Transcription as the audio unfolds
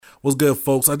What's good,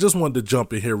 folks? I just wanted to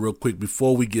jump in here real quick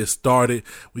before we get started.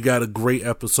 We got a great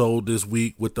episode this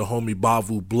week with the homie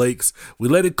Bavu Blakes. We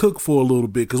let it cook for a little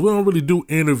bit because we don't really do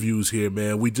interviews here,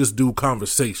 man. We just do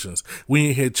conversations. We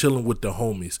in here chilling with the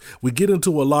homies. We get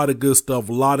into a lot of good stuff.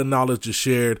 A lot of knowledge is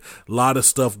shared. A lot of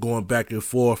stuff going back and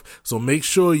forth. So make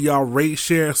sure y'all rate,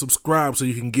 share, and subscribe so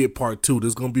you can get part 2. This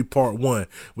is going to be part 1.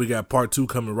 We got part 2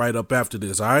 coming right up after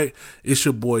this, all right? It's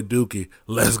your boy Dookie.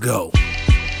 Let's go.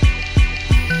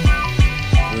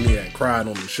 When he had cried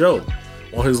on the show,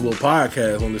 on his little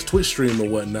podcast, on his Twitch stream or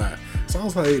whatnot. So I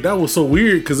was like, that was so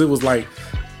weird because it was like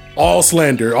all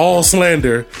slander,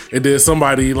 and then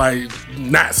somebody like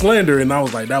not slander, and I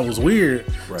was like, that was weird.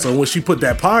 Right. So when she put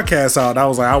that podcast out, I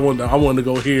was like, I wanted to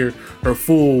go hear her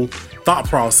full thought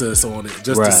process on it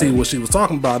just to see what she was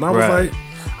talking about. And I was like,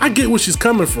 I get where she's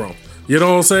coming from. You know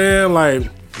what I'm saying? Like,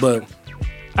 but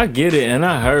I get it, and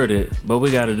I heard it, but we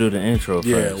got to do the intro first.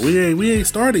 Yeah, we ain't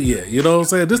started yet. You know what I'm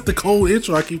saying? This the cold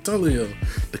intro. I keep telling you,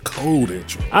 the cold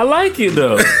intro. I like it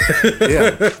though.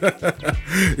 Yeah,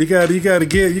 you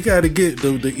gotta get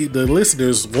the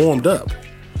listeners warmed up.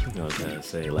 You know what I'm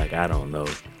saying? Like, I don't know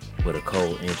what a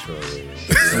cold intro is.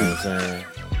 You know what I'm saying?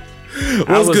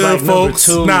 What's good, like folks?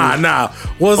 Nah.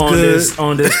 What's good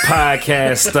on this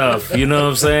podcast stuff? You know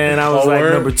what I'm saying? I was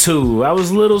number 2. I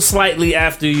was a little slightly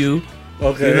after you.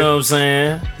 Okay. You know what I'm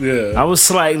saying? Yeah. I was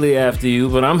slightly after you,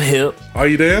 but I'm hip. Are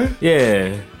you there?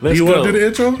 Yeah. Let's go. You want to do the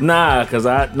intro?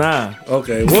 Nah.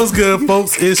 Okay. What's good,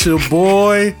 folks? It's your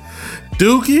boy,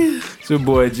 Dookie. It's your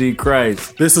boy, G.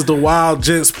 Christ. This is the Wild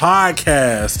Gents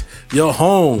Podcast, your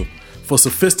home for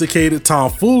sophisticated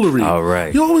tomfoolery. All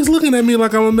right. You always looking at me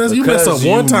like I'm a mess. You messed up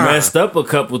one time. You messed up a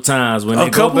couple times. When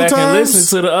they go back and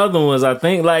listen to the other ones, I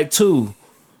think like 2.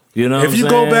 You know, if you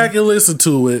go back and listen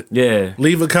to it,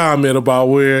 leave a comment about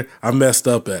where I messed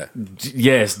up at.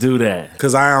 Yes, do that.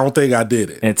 Because I don't think I did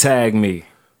it. And tag me.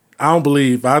 I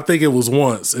think it was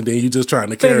once, and then you just trying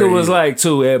to carry it. I think it was like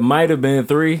 2. It might have been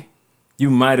 3. You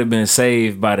might have been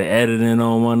saved by the editing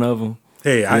on one of them.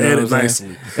 Hey, I edit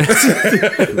nicely.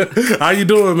 How you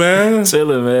doing, man?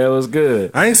 Chilling, man. It was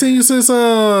good. I ain't seen you since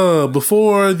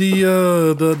before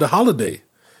the holiday.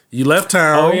 You left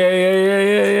town. Oh,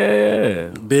 yeah.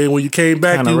 Then when you came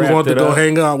back, you wanted to go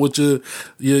hang out with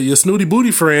your snooty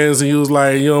booty friends, and you was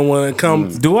like, you don't want to come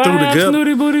through the gut. Do I have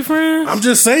snooty booty friends? I'm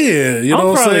just saying. You know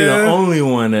what I'm saying? I'm probably the only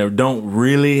one that don't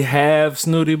really have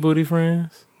snooty booty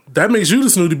friends. That makes you the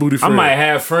snooty booty friend. I might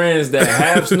have friends that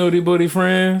have snooty booty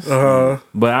friends,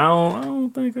 but I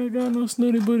don't think I got no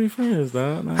snooty booty friends,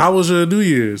 dog. No. How was your New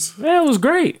Year's? Yeah, it was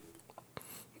great.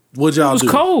 What'd y'all do? It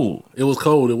was cold. It was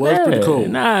cold. It was pretty cold.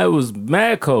 Nah, it was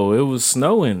mad cold. It was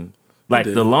snowing. Like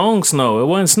the long snow. It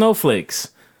wasn't snowflakes.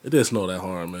 It didn't snow that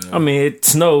hard, man. I mean, it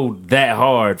snowed that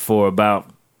hard for about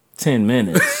 10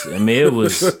 minutes. I mean, it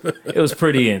was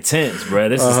pretty intense, bro.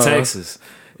 This is Texas.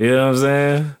 You know what I'm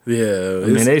saying? Yeah. I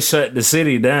mean, they shut the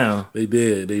city down. They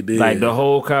did. Like, the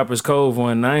whole Coppers Cove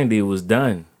 190 was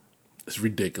done. It's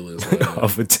ridiculous.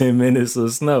 For 10 minutes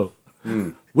of snow.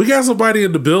 We got somebody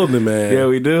in the building, man. Yeah,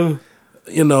 we do.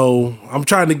 You know, I'm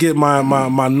trying to get my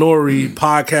Nori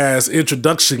podcast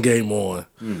introduction game on.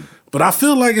 But I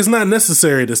feel like it's not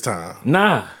necessary this time.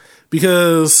 Nah.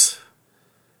 Because,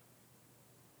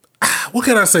 what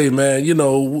can I say, man? You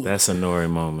know. That's a Nori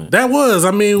moment. That was.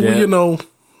 I mean, you know,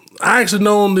 I actually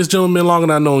known this gentleman longer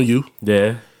than I known you.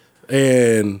 Yeah.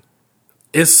 And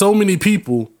it's so many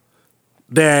people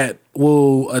that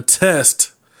will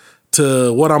attest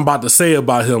to what I'm about to say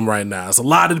about him right now. It's a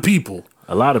lot of people.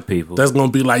 That's going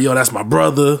to be like, yo, that's my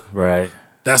brother. Right.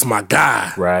 That's my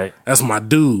guy. Right. That's my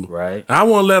dude. Right. And I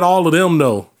want to let all of them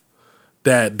know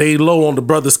that they low on the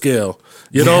brother scale.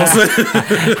 You know what I'm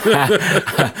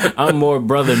saying? I'm more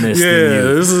brotherness than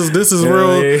you. This is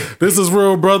real. Yeah. This is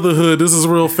real brotherhood. This is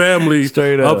real family.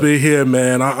 Straight up in here,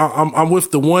 man. I'm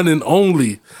with the one and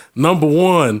only number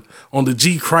 1 on the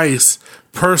G Christ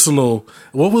personal.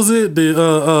 What was it?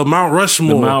 The Mount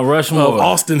Rushmore. Of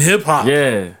Austin hip hop.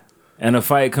 Yeah. And a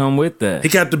fight come with that. He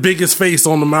got the biggest face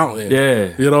on the mountain.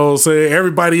 Yeah. You know what I'm saying?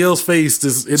 Everybody else's face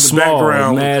is in the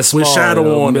background with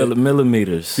shadow on it.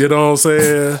 Millimeters. You know what I'm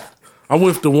saying? I'm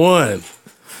with the one,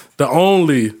 the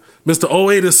only.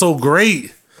 Mr. 08 is so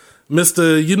great.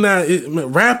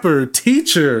 Mr. Rapper,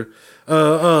 teacher,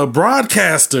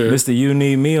 broadcaster. Mr. You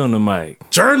Need Me on the mic.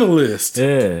 Journalist.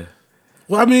 Yeah.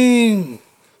 Well, I mean,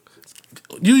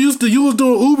 you was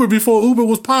doing Uber before Uber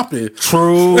was popping.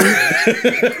 True.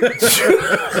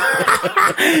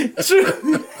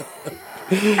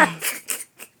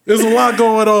 There's a lot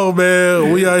going on,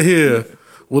 man. We are here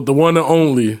with the one and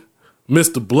only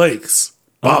Mr. Blakes.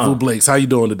 Bavu Blakes. How you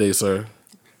doing today, sir?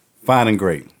 Fine and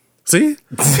great. See?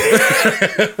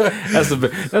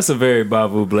 That's a very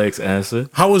Bavu Blake's answer.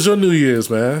 How was your New Year's,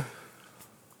 man?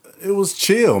 It was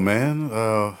chill, man.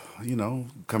 You know,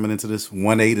 coming into this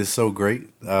 1-8 is so great.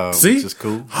 See? Which is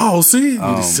cool. Oh, see? You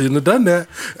just shouldn't have done that.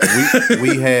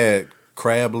 We had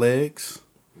crab legs.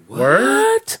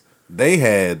 What? They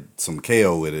had some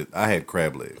KO with it. I had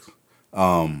crab legs.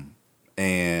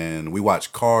 And we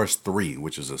watched Cars 3,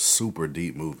 which is a super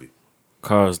deep movie.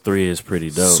 Cars 3 is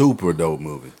pretty dope. Super dope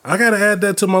movie. I got to add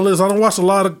that to my list. I don't watch a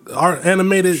lot of art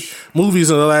animated movies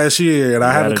in the last year, and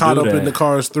I haven't caught up in the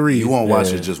Cars 3. You won't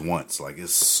watch it just once. Like,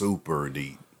 it's super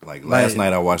deep. Like, last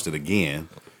night I watched it again.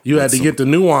 You had to get the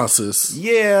nuances.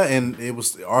 Yeah, and it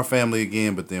was our family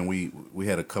again, but then we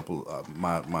had a couple,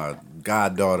 my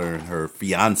goddaughter and her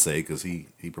fiance, because he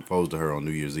proposed to her on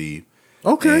New Year's Eve.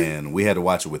 Okay. And we had to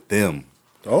watch it with them.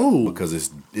 Oh. Because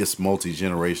it's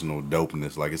multi-generational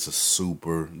dopeness. Like, it's a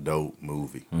super dope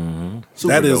movie. Mm-hmm.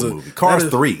 Super dope movie. Cars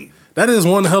 3. That is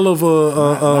one hell of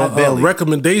a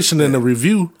recommendation and a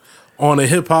review on a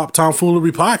hip hop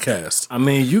tomfoolery podcast. I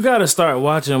mean, you got to start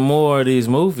watching more of these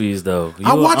movies, though.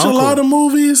 I watch a lot of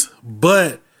movies,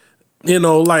 but you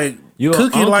know, like you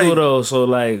Cookie, uncle, like though. So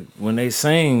like when they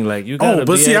sing, like you got to.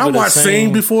 But see, I watched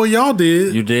Sing before y'all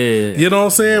did. You did. You know what I'm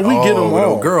saying? We get them with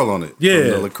all. a girl on it.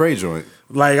 Yeah, from the Lecrae joint.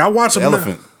 Like I watch them.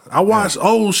 Elephant. I watched. Yeah.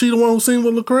 Oh, she the one who sing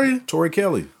with Lecrae? Tori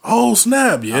Kelly. Oh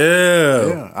snap! Yeah.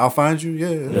 Yeah. I'll find you.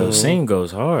 Yeah. Yo, Sing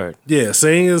goes hard. Yeah,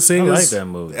 Sing is. I like that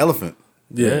movie. The Elephant.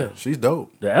 Yeah, she's dope.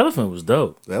 The Elephant was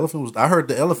dope. The Elephant was. I heard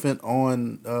the Elephant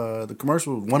on the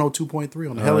commercial 102.3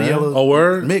 on the Hella Yellow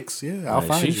word mix. Yeah, I'll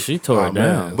find you. She tore it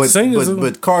down.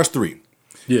 But Cars 3.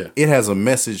 Yeah, it has a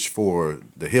message for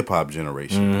the hip hop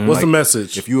generation. Mm-hmm. What's the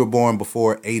message? If you were born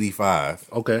before 85,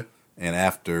 okay, and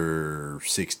after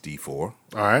 64,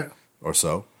 all right, or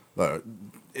so,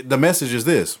 the message is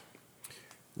this: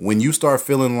 when you start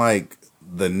feeling like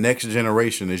the next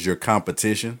generation is your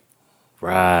competition,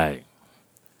 right?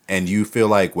 And you feel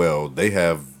like, well, they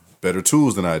have better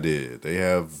tools than I did. They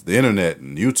have the internet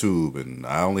and YouTube, and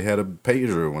I only had a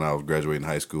pager when I was graduating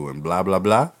high school, and blah, blah,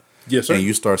 blah. Yes, sir. And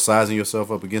you start sizing yourself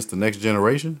up against the next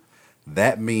generation,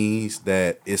 that means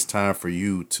that it's time for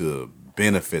you to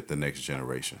benefit the next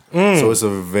generation. So it's a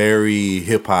very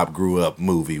hip-hop grew up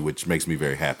movie, which makes me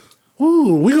very happy.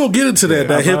 Ooh, we gonna get into that.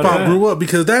 That hip-hop grew up,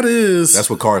 because that's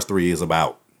what Cars 3 is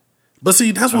about. But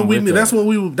see, that's what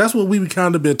that's what we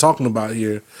kind of been talking about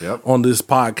here on this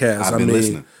podcast. I've been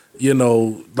listening. You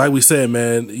know, like we said,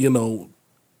 man, you know,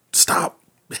 stop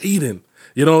hating.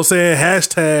 You know what I'm saying?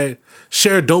 Hashtag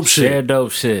share dope shit. Share dope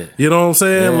shit. You know what I'm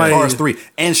saying? Yeah. Like Cars 3.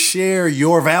 And share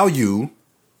your value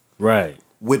right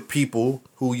with people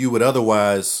who you would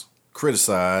otherwise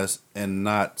criticize and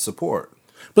not support.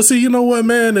 But see, you know what,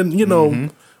 man? And you know,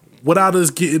 without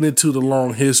us getting into the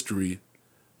long history,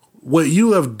 what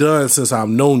you have done since I've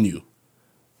known you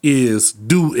is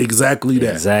do exactly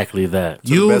that. Exactly that.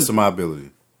 To the best of my ability.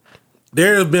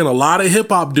 There have been a lot of hip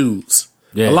hop dudes.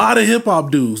 Yeah. A lot of hip hop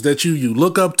dudes that you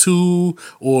look up to,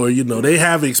 or you know, they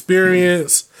have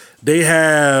experience, they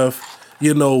have,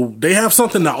 you know, they have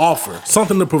something to offer,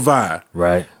 something to provide.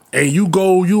 Right. And you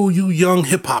go, you young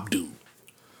hip hop dude.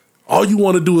 All you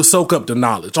want to do is soak up the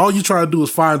knowledge. All you try to do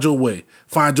is find your way,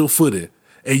 find your footing.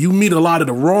 And you meet a lot of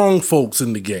the wrong folks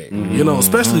in the game, you know,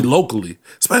 especially locally.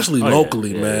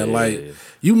 Man. Like,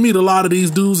 you meet a lot of these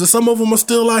dudes, and some of them are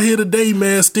still out here today,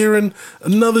 man, steering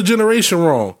another generation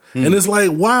wrong. And it's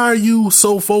like, why are you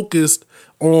so focused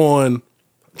on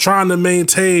trying to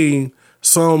maintain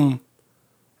some,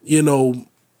 you know,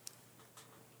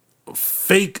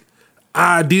 fake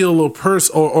ideal or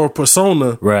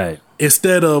persona, right?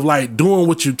 Instead of like doing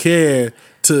what you can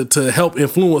to help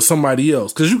influence somebody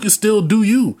else, because you can still do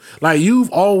you. Like, you've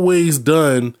always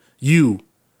done you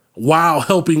while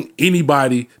helping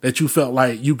anybody that you felt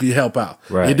like you could help out.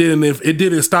 Right. It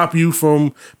didn't stop you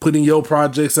from putting your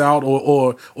projects out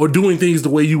or doing things the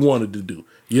way you wanted to do.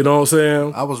 You know what I'm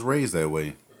saying? I was raised that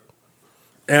way.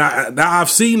 And I've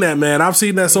seen that, man. I've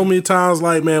seen that so many times.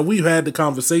 Like, man, we've had the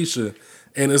conversation,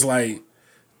 and it's like,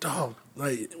 dog,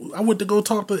 like, I went to go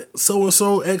talk to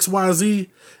so-and-so XYZ,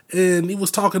 and he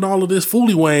was talking all of this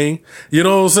Foolie Wang. You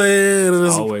know what I'm saying?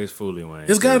 It's always Foolie Wang.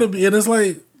 It's got to be. And it's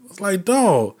like,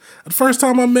 dog, the first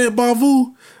time I met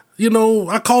Bavu, you know,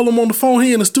 I called him on the phone.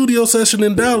 He in a studio session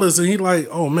in Dallas, and he like,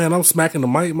 oh, man, I'm smacking the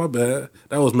mic. My bad.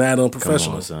 That was mad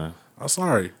unprofessional. Come on, son. I'm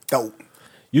sorry. Oh.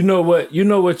 You know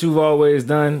what you've always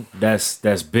done?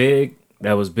 That's big.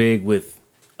 That was big with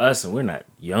us, and we're not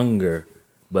younger,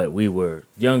 but we were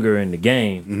younger in the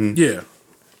game. Yeah.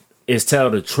 Is tell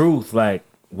the truth. Like,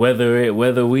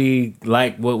 whether we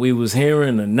like what we was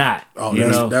hearing or not.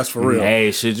 Oh, that's for real.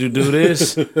 Hey, should you do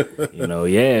this?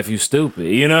 Yeah, if you stupid.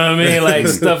 You know what I mean? Like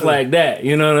stuff like that.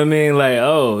 You know what I mean? Like,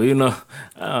 oh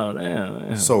damn.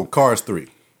 Man. So Cars 3.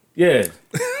 Yeah.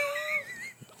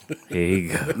 Here you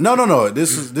go. No.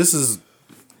 This is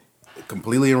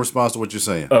completely in response to what you're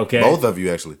saying. Okay. Both of you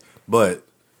actually. But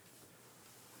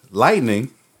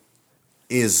Lightning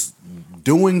is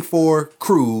doing for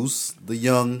Cruz, the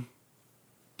young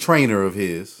trainer of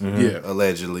his,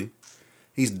 allegedly.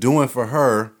 He's doing for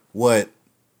her what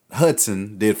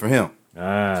Hudson did for him.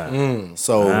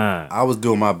 I was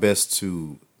doing my best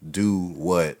to do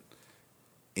what,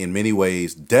 in many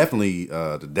ways, definitely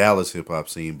the Dallas hip hop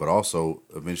scene, but also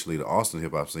eventually the Austin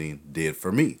hip hop scene did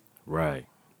for me. Right.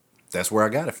 That's where I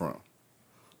got it from.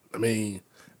 I mean,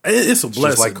 it's a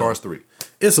blessing. Just like Cars 3.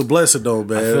 It's a blessing, though,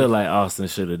 man. I feel like Austin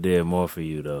should have did more for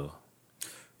you, though.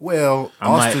 Well,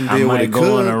 Austin did what it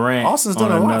could. Austin's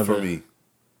done a lot for me.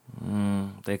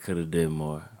 They could have did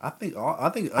more.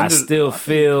 I still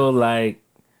feel like,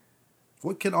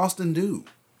 what can Austin do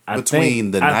I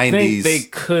between the 90s? I think they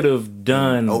could have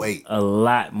done 08. a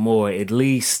lot more, at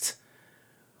least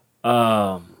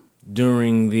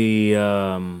during the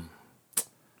On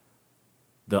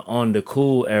the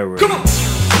Cool era. Come on.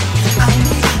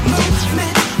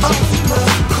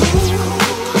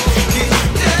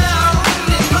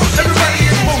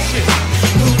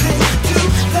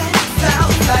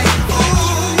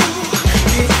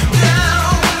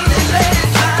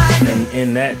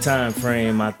 In that time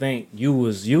frame, I think you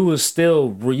was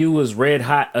red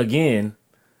hot again.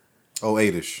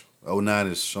 08-ish,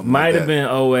 09-ish, something Might like have that. been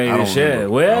 08-ish, yeah.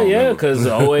 Well, yeah, because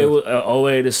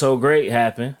 08 is so great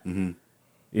happened. Mm-hmm.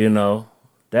 You know,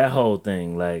 that whole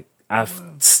thing. Like, I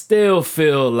still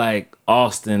feel like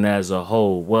Austin as a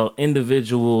whole, well,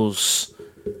 individuals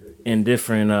in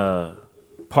different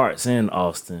parts in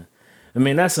Austin. I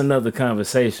mean, that's another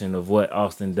conversation of what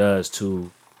Austin does to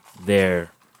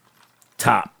their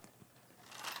top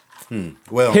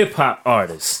hip hop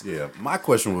artists. Yeah, my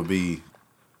question would be,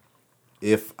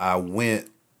 if I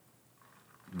went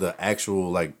the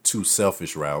actual like too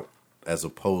selfish route, as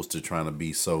opposed to trying to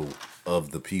be so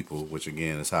of the people, which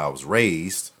again is how I was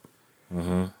raised,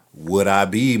 would I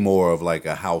be more of like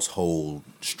a household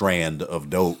strand of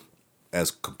dope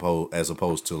as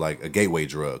opposed to like a gateway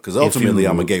drug? Because ultimately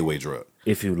I'm a gateway drug.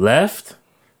 If you left?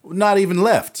 Not even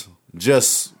left.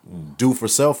 Just do for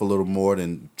self a little more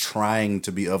than trying to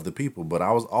be of the people. But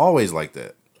I was always like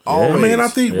that. Always. I mean, I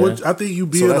think you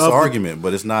being so that's of an argument,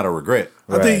 but it's not a regret.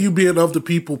 I think you being of the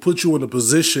people put you in a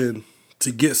position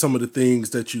to get some of the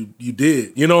things that you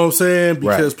did. You know what I'm saying?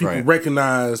 Because people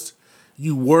recognized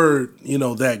you were,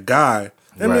 that guy.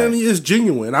 And then it's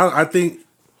genuine. I think,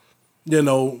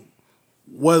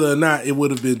 whether or not it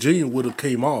would have been genuine would have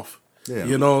came off. Yeah.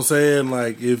 You know what I'm saying?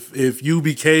 Like if you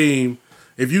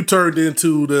turned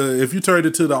into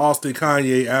the Austin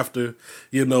Kanye after,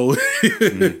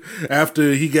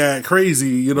 after he got crazy,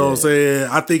 you know what I'm saying?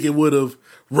 I think it would have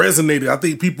resonated. I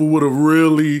think people would have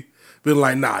really been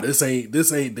like, nah, this ain't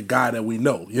the guy that we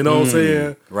know. You know what I'm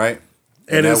saying? Right.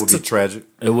 And that would be tragic.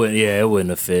 It wouldn't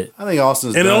have fit. I think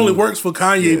Austin's it only works for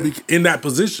Kanye in that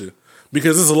position,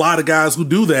 because there's a lot of guys who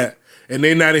do that and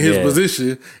they're not in his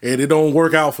position and it don't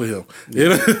work out for him.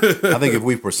 Yeah. I think if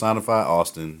we personify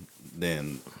Austin,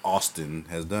 then Austin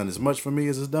has done as much for me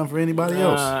as it's done for anybody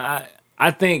else.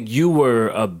 I think you were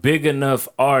a big enough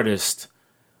artist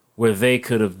where they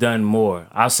could have done more.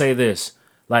 I'll say this.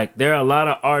 Like, there are a lot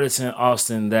of artists in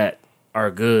Austin that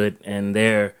are good and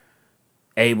they're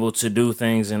able to do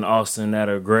things in Austin that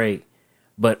are great,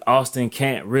 but Austin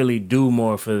can't really do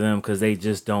more for them because they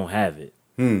just don't have it.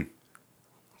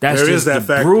 That's there just is that the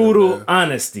factor, brutal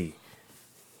honesty.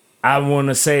 I want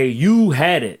to say you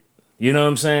had it. You know what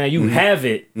I'm saying? You have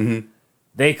it. Mm-hmm.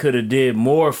 They could have did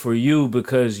more for you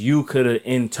because you could have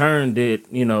interned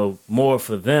it, more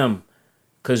for them,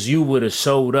 because you would have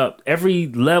showed up. Every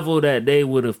level that they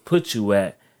would have put you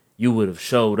at, you would have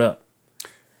showed up.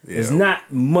 Yeah. There's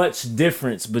not much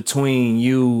difference between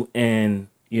you and,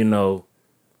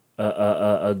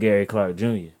 a Gary Clark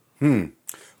Jr.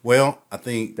 Well, I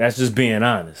think that's just being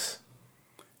honest.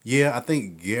 Yeah, I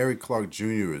think Gary Clark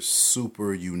Jr. is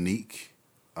super unique,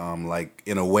 like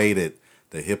in a way that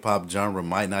the hip hop genre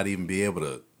might not even be able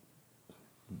to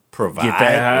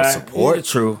provide or support. Yeah,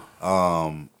 true.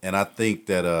 And I think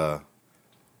that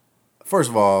first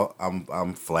of all,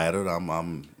 I'm flattered.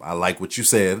 I like what you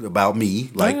said about me,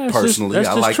 like personally.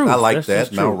 I like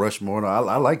that. Mount Rushmore.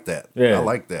 I like that. Yeah. I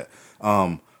like that.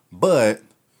 But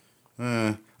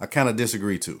I kind of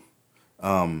disagree too.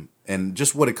 And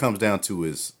just what it comes down to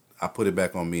is I put it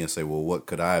back on me and say, well, what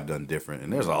could I have done different?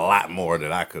 And there's a lot more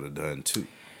that I could have done too.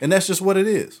 And that's just what it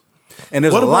is. And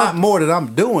there's a lot more that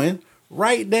I'm doing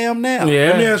right damn now. Yeah.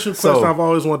 Let me ask you a question I've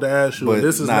always wanted to ask you. But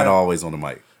this is not always on the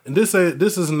mic. And this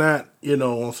is not,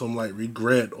 on some like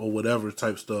regret or whatever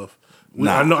type stuff.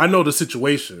 I know the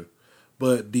situation,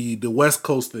 but the West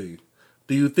Coast thing.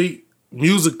 Do you think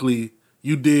musically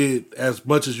you did as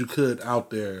much as you could out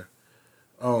there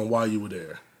while you were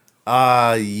there?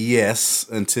 Yes,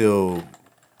 until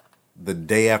the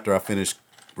day after I finished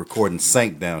recording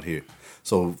Sank down here.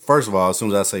 So first of all, as soon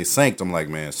as I say Sanked, I'm like,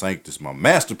 man, Sanked is my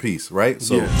masterpiece, right?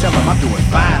 So Tell them I'm doing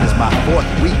fine as my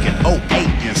 4th week in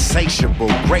 08. Insatiable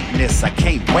greatness, I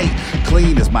can't wait.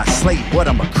 Clean as my slate, what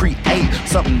I'ma create.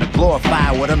 Something to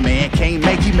glorify what a man can't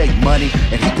make. He make money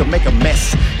and he can make a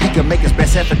mess. He can make his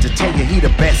best effort to tell you he the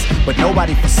best. But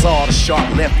nobody foresaw the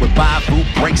sharp left with Bavu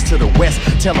breaks to the west.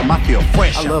 Tell him I feel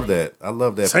fresh. I love that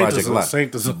project a lot.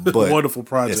 Sanked is a wonderful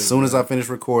project. As soon as I finished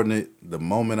recording it, the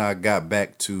moment I got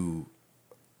back to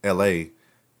LA,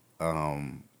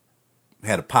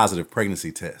 had a positive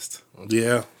pregnancy test.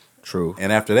 Yeah. True.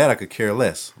 And after that, I could care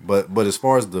less. But as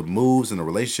far as the moves and the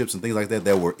relationships and things like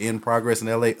that were in progress in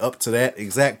LA up to that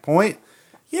exact point,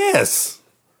 yes.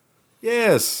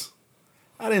 I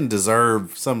didn't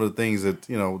deserve some of the things that,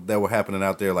 that were happening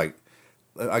out there. Like,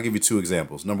 I'll give you 2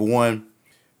 examples. Number 1,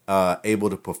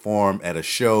 able to perform at a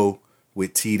show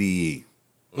with TDE.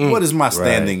 What is my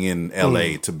standing in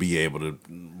LA to be able to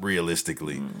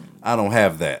realistically? I don't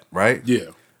have that, right?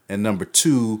 Yeah. And number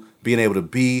 2, being able to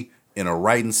be in a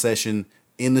writing session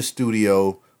in the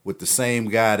studio with the same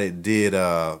guy that did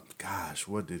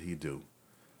what did he do?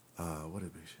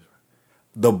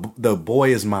 The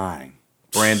Boy Is Mine,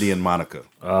 Brandy and Monica.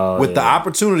 With the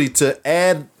opportunity to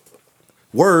add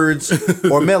words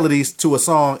or melodies to a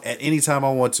song at any time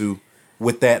I want to.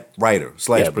 With that writer /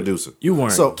 producer. You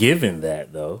weren't given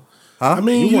that, though. Huh? I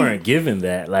mean, you weren't given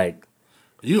that. Like,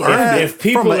 you earned it. If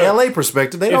people from an LA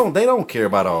perspective, they don't care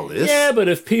about all this. Yeah, but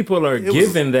if people are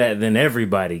given that, then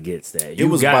everybody gets that.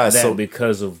 You got that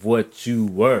because of what you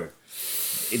were.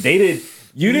 You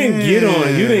didn't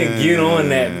get on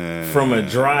that from a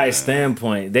dry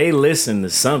standpoint. They listened to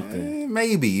something.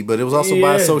 Maybe, but it was also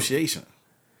by association.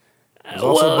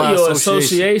 Your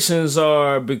associations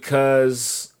are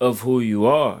because of who you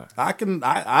are.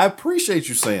 I appreciate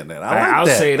you saying that. I'll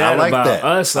say that about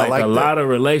us. Like a that. lot of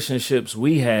relationships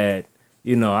we had,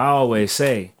 I always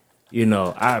say,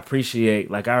 I appreciate,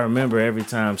 like I remember every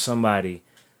time somebody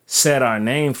said our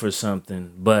name for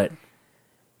something, but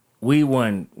we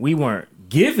weren't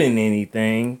given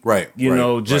anything. Right.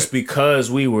 Just because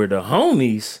we were the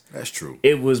homies. That's true.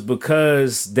 It was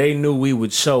because they knew we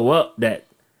would show up that,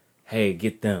 hey,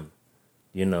 get them,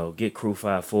 get Crew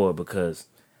 5-4 because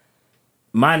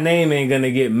my name ain't going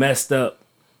to get messed up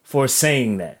for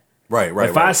saying that. Right.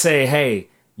 If I say, hey,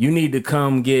 you need to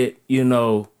come get, the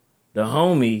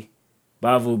homie,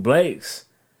 Bavu Blakes,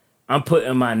 I'm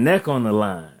putting my neck on the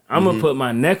line. I'm going to put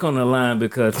my neck on the line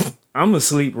because I'm going to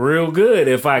sleep real good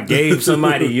if I gave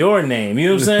somebody your name. You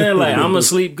know what I'm saying? Like, I'm going to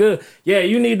sleep good. Yeah,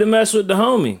 you need to mess with the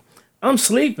homie. I'm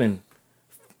sleeping.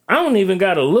 I don't even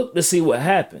got to look to see what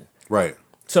happened. Right.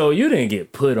 So you didn't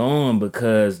get put on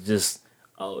because just,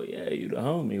 oh yeah, you the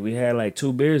homie. We had like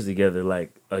 2 beers together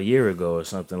like a year ago or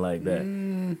something like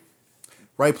that.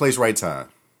 Right place, right time.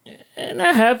 And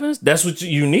that happens. That's what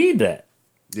you need that.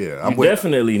 Yeah. You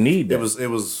definitely need that. It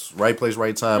was right place,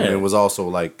 right time. Yeah. And it was also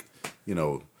like,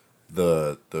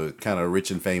 the kind of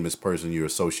rich and famous person you're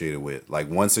associated with. Like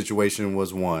one situation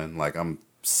was like I'm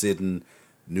sitting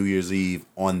New Year's Eve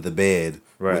on the bed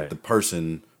with the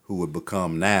person who would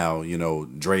become now,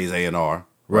 Dre's A&R,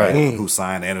 right? Who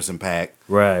signed Anderson .Paak,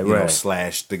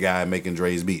 / the guy making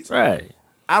Dre's beats. Right.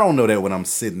 I don't know that when I'm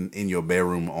sitting in your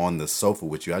bedroom on the sofa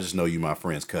with you. I just know you my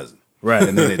friend's cousin. Right.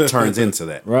 And then it turns into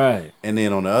that. Right. And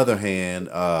then on the other hand,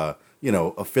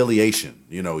 affiliation.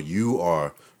 You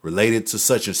are related to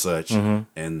such and such.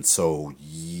 And so,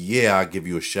 yeah, I'll give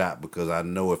you a shot because I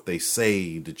know if they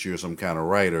say that you're some kind of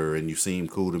writer and you seem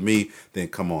cool to me, then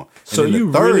come on. So you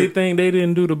really think they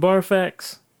didn't do the bar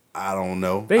facts? I don't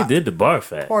know. They did the bar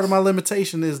facts. Part of my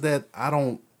limitation is that I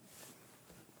don't,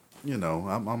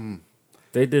 I'm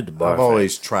They did the bar I've facts.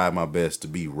 always tried my best to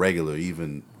be regular,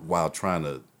 even while trying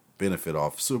to benefit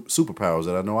off superpowers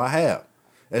that I know I have.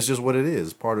 That's just what it is.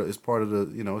 It's part of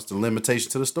the, it's the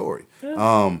limitation to the story.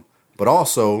 Yeah. But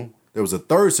also there was a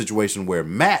third situation where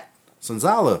Matt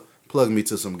Sanzala plugged me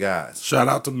to some guys. Shout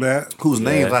out to Matt, whose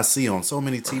names I see on so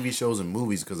many TV shows and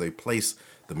movies because they place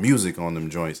the music on them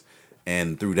joints.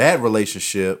 And through that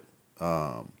relationship,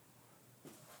 I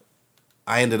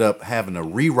ended up having to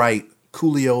rewrite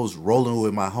Coolio's Rolling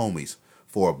With My Homies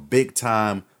for a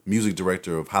big-time music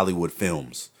director of Hollywood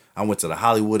films. I went to the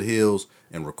Hollywood Hills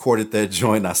and recorded that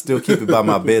joint. I still keep it by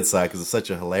my bedside because it's such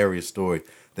a hilarious story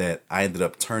that I ended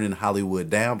up turning Hollywood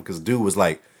down because dude was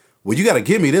like, well, you got to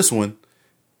give me this one.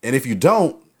 And if you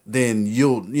don't, then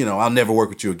I'll never work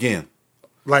with you again.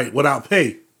 Like, without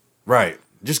pay. Right.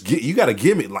 You got to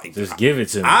give me, like, just give it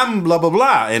to me. I'm blah, blah,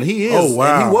 blah. And he is. Oh,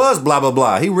 wow. And he was blah, blah,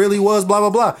 blah. He really was blah,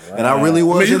 blah, blah. Wow. And I really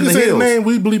was you in can the say hills. His name,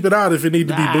 we bleep it out if it need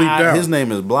to be bleeped out. His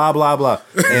name is blah, blah, blah.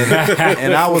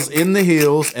 And I was in the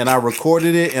hills and I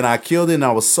recorded it and I killed it and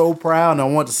I was so proud and I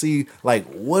wanted to see, like,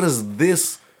 what does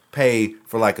this pay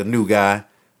for, like, a new guy?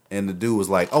 And the dude was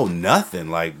like, oh,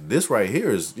 nothing. Like, this right here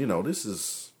is, this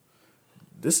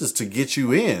is to get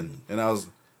you in. And I was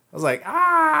like,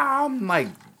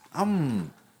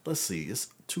 let's see, it's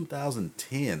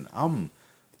 2010. I'm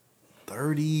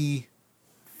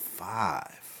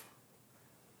 35.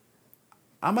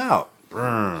 I'm out.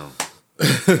 And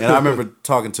I remember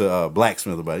talking to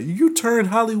Blacksmith about it. You turned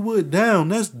Hollywood down.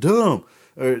 That's dumb.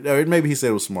 Or maybe he said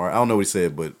it was smart. I don't know what he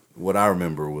said, but what I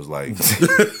remember was like,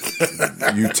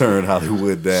 you turned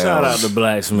Hollywood down. Shout out to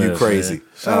Blacksmith. You crazy. Man.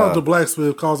 Shout out to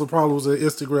Blacksmith causing problems in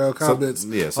Instagram comments. So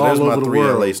all there's over my the 3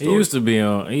 world. LA story. He used to be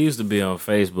on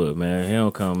Facebook, man. He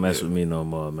don't come mess with me no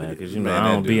more, man. Because Man,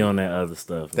 I don't that be dude. on that other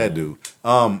stuff. That man. dude.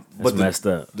 That's But messed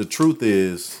up. The truth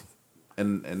is,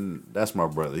 and that's my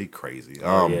brother. He crazy.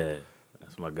 Yeah,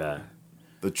 that's my guy.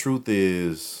 The truth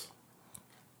is,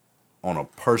 on a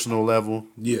personal level,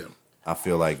 Yeah. I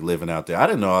feel like living out there. I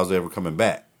didn't know I was ever coming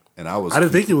back, and I didn't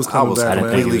think he was coming back, I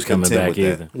didn't think he was coming content back with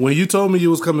either. that. When you told me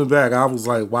you was coming back, I was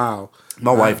like, wow.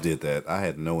 My wife did that. I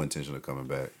had no intention of coming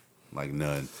back, like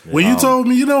none. When you told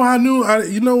me, when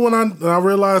I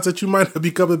realized that you might not be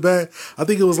coming back, I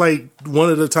think it was like one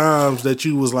of the times that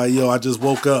you was like, yo, I just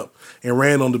woke up and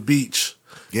ran on the beach.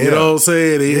 Yeah. You know what I'm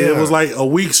saying? It Yeah. was like a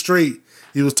week straight.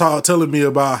 He was telling me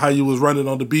about how you was running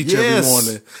on the beach every Yes.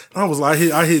 morning. And I was like,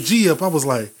 I hit G up. I was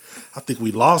like, I think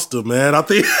we lost him, man. I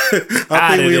think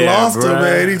Outta we there, lost him, bruh.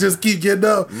 man. He just keep getting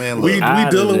up. Man, we look.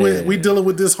 Outta dealing there.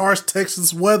 with this harsh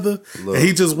Texas weather, Look. and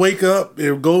he just wake up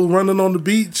and go running on the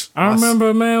beach. I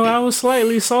remember, man, I was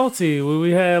slightly salty when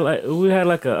we had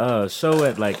like a show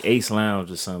at like Ace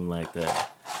Lounge or something like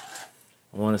that.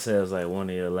 I want to say it was like one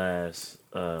of your last.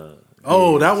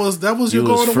 Oh, that was your You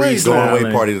going was away. freestyling. Going man.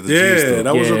 away party to the Yeah, G stuff.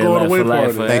 that was your going like away for life,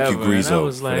 party. forever. Thank you, And I Grizo,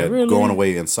 was for like, that really? going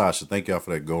away, and Sasha. Thank y'all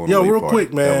for that going Yo, away real party. quick,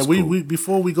 That man. was We cool.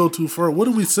 before we go too far, what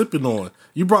are we sipping on?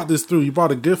 You brought this through. You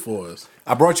brought a gift for us,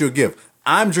 I brought you a gift.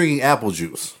 I'm drinking apple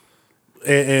juice,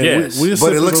 and Yes. we're but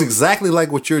sipping it looks on- exactly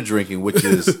like what you're drinking, which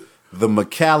is the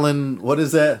Macallan. What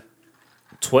is that?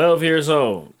 12 years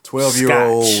old.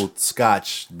 12-year-old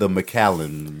Scotch, the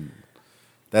Macallan.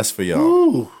 That's for y'all.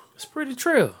 Ooh. It's pretty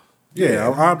trill. Yeah,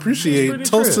 I appreciate pretty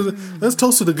toast to true. let's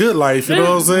toast to the good life. You know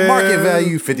what I'm saying? Market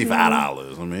value $55.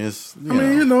 I mean, it's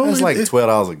it's like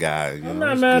 $12 a guy. I'm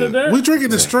not mad at that. We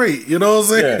drinking it straight. You know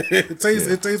what I'm saying? Yeah.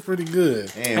 It tastes pretty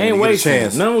good. And when Ain't you get a wasting.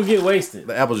 chance, None will get wasted.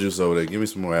 the apple juice over there. Give me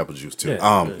some more apple juice too.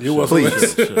 Yeah, You want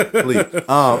please, Sure. please.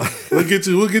 We'll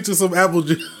get you some apple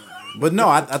juice. But no,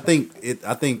 I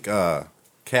think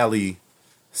Cali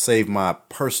saved my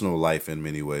personal life in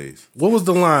many ways. What was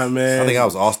the line, man? I think I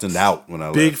was Austined out when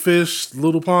I Big left. fish,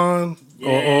 little pond,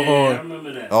 I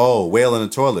remember that. Oh, whale in the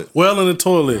toilet. well in the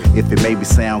toilet. If it made me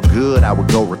sound good, I would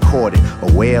go record it.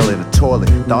 A whale in the toilet,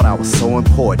 thought I was so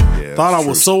important. Yeah, Thought it's I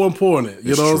was true. so important.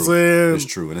 You It's know what I'm true. saying? It's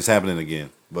true, and it's happening again.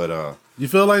 But You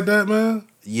feel like that, man?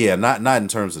 yeah, not in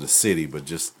terms of the city, but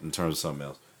just in terms of something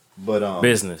else. But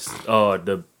Business. Or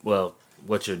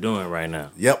what you're doing right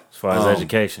now. Yep. As far as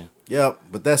education. Yep,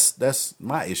 but that's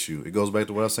my issue. It goes back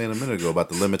to what I was saying a minute ago about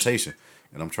the limitation,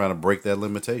 and I'm trying to break that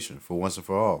limitation for once and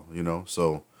for all.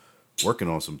 So working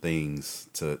on some things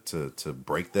to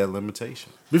break that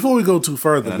limitation. Before we go too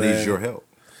further, And I man, need your help.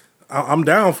 I'm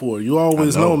down for it. You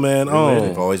always I know, man.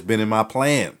 It's always been in my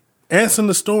plan. Ants in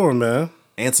the Storm, man.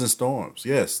 Ants and Storms,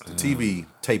 yes, the TV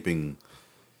taping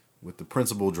with the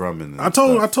principal drumming. And I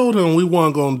stuff. told him we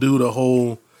weren't gonna do the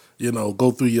whole,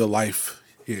 go through your life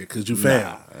here because you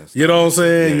fam. that's You know what I'm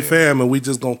saying? Yeah, You yeah. fam, and we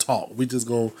just gonna talk. We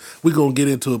gonna get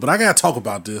into it. But I gotta talk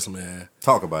about this, man.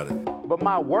 Talk about it. But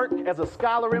my work as a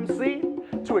scholar MC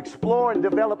to explore and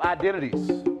develop identities,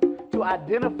 to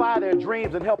identify their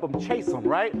dreams and help them chase them,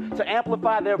 right? To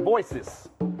amplify their voices,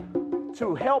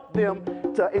 to help them,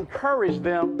 to encourage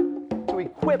them, to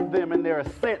equip them in their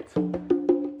ascent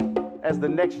as the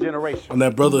next generation. On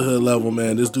that brotherhood level,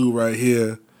 man, this dude right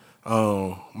here,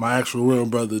 my actual real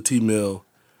brother T Mill.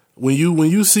 When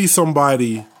you see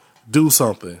somebody do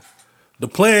something the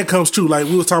plan comes true. Like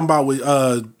we were talking about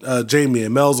with Jamie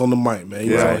and Mel's on the mic, man. He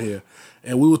was on here,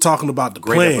 and we were talking about the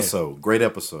plan. Great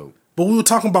episode. But we were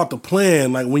talking about the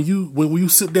plan. Like when you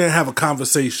sit there and have a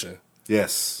conversation,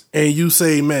 yes, and you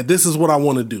say, "Man, this is what I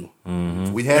want to do."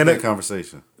 Mm-hmm. We had that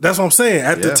conversation. That's what I'm saying.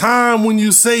 At the time when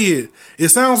you say it, it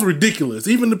sounds ridiculous.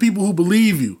 Even the people who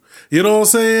believe you, you know what I'm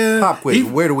saying? Pop quick.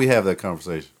 Where do we have that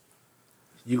conversation?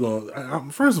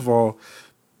 First of all,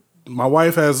 my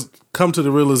wife has come to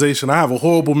the realization I have a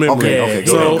horrible memory. Okay,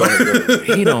 so go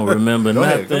ahead. He don't remember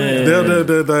nothing. He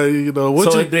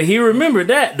remembered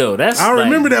that though. I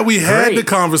remember that we had the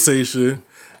conversation.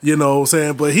 You know what I'm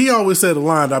saying? But he always said a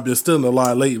line I've been stealing a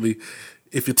lot lately.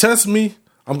 If you test me,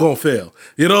 I'm gonna fail.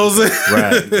 You know what I'm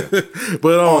saying? Right.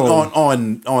 But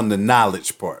on the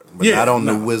knowledge part, but not on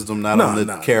the wisdom, not on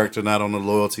the character, not on the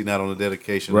loyalty, not on the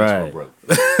dedication. Right.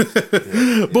 That's my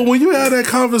brother. But when you have that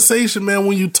conversation, man,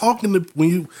 when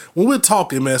we're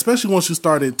talking, man, especially once you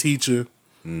started teaching,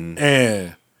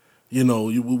 and we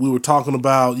were talking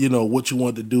about what you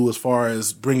wanted to do as far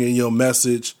as bringing your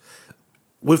message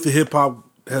with the hip hop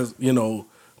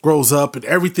grows up and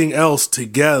everything else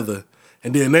together.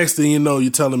 And then next thing you know,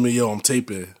 you're telling me, I'm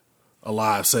taping a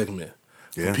live segment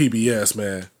for PBS,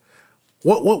 man.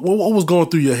 What was going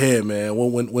through your head, man,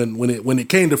 when it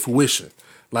came to fruition?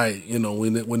 Like,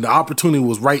 when the opportunity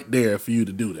was right there for you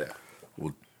to do that.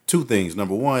 Well, two things.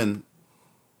 Number one,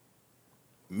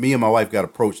 me and my wife got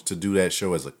approached to do that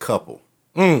show as a couple.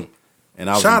 And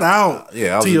I was shout out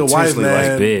to your wife,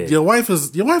 man. Your wife.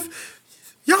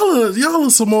 Y'all are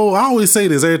some old. I always say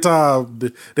this every time.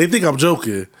 They think I'm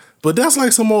joking. But that's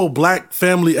like some old black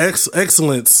family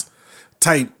excellence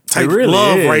type really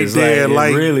love right there.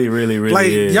 Like really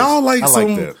is. Y'all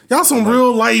y'all some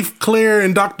real that. Life Claire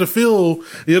and Dr. Phil,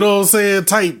 you know what I'm saying,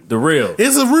 type. The real.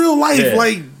 It's a real life.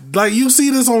 Yeah. Like you see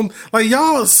this on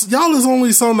y'all is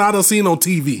only something I done seen on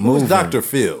TV. Who's Dr.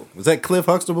 Phil? Was that Cliff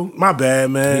Huxtable? My bad,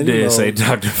 man. He did say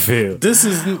Dr. Phil.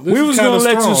 We was gonna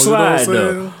let you slide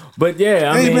though. But yeah,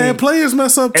 I mean, man, players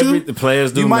mess up too. The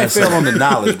players do. You might fail on the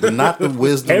knowledge, but not the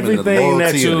wisdom. Everything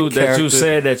and the that you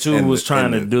said that you was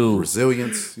trying to do,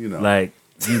 resilience. Like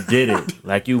you did it.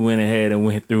 Like you went ahead and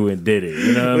went through and did it.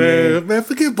 You know what I mean? Man,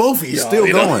 forget both of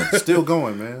y'all. Still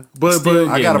going, man. But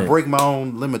I gotta break my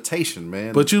own limitation,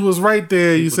 man. But you was right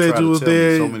there. You said you was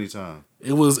there so many times.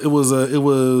 It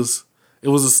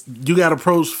was you got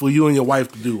approached for you and your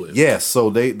wife to do it. Yes,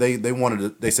 so they wanted to.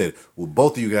 They said, well,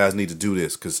 both of you guys need to do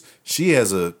this because she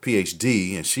has a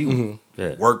PhD and she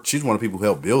worked. She's one of the people who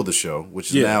helped build the show,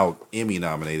 which is now Emmy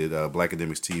nominated. Black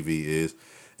Academics TV is,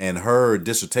 and her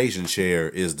dissertation chair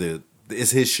is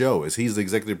his show. He's the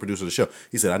executive producer of the show.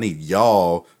 He said, I need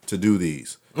y'all to do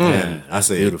these, and I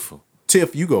said, beautiful.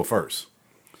 Tiff, you go first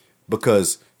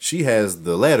because she has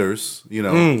the letters,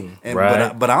 and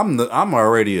right. but I'm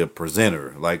already a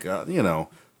presenter. Like, I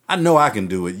know I can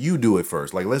do it. You do it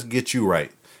first. Like, let's get you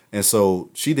right. And so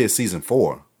she did season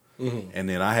 4, and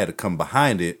then I had to come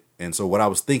behind it. And so what I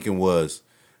was thinking was,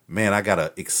 man, I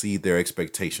gotta exceed their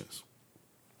expectations.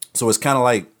 So it's kind of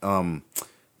like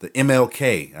the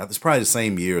MLK. It's probably the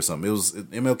same year or something.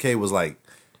 MLK was like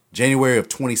January of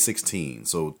 2016,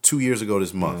 so 2 years ago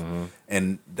this month,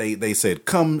 and they said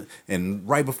come, and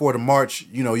right before the march,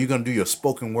 you're gonna do your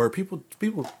spoken word. People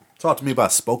talk to me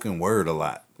about spoken word a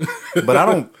lot, but I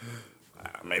don't.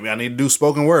 Maybe I need to do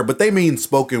spoken word, but they mean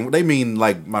spoken. They mean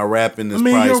like my rapping is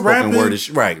probably spoken word,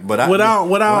 right? But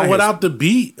without the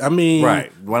beat, I mean,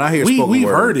 right. When I hear spoken word, we've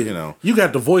heard it. You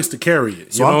got the voice to carry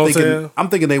it. So I'm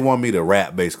thinking they want me to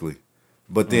rap basically.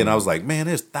 But then I was like, man,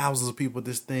 there's thousands of people at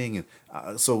this thing. And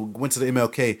so went to the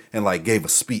MLK and gave a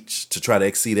speech to try to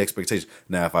exceed expectations.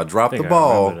 Now, if I drop the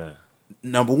ball,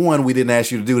 number one, we didn't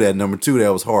ask you to do that. Number two,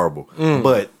 that was horrible.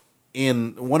 But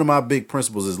one of my big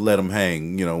principles is let them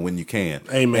hang, when you can.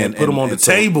 Hey, man, put them on the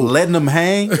table. Letting them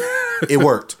hang, it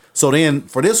worked. So then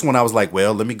for this one, I was like,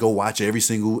 well, let me go watch every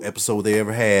single episode they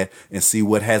ever had and see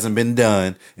what hasn't been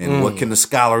done and what can the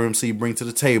scholar MC bring to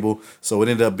the table. So it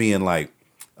ended up being like,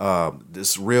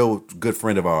 this real good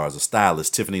friend of ours, a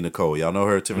stylist, Tiffany Nicole. Y'all know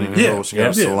her, Tiffany Nicole? She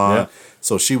got a salon. Yeah.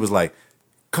 So she was like,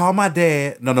 call my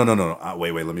dad. No.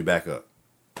 Wait, let me back up.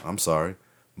 I'm sorry.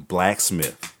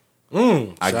 Blacksmith.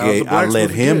 I let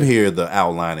him hear the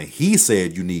outline, and he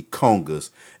said you need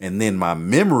congas. And then my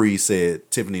memory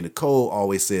said Tiffany Nicole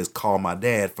always says call my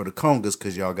dad for the congas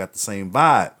because y'all got the same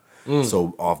vibe.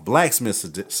 So off Blacksmith's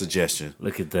suggestion,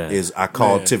 look at that, is I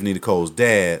called Tiffany Nicole's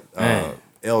dad,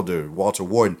 Elder Walter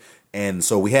Warden, and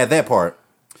so we had that part,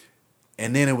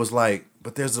 and then it was like,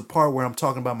 but there's a part where I'm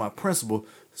talking about my principal.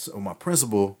 So my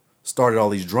principal started all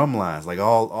these drum lines. Like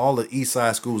all the East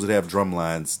Side schools that have drum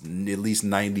lines, at least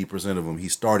 90% of them, he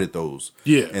started those.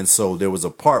 Yeah. And so there was a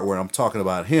part where I'm talking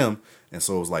about him, and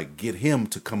so it was like, get him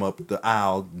to come up the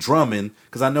aisle drumming,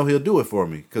 because I know he'll do it for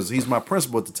me, because he's my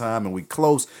principal at the time, and we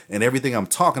close, and everything I'm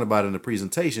talking about in the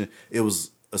presentation, it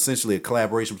was essentially a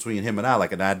collaboration between him and I,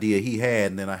 like an idea he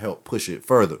had, and then I helped push it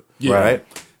further. Yeah.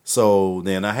 Right? So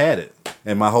then I had it.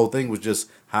 And my whole thing was just,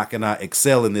 how can I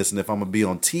excel in this? And if I'm going to be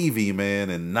on TV, man,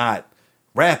 and not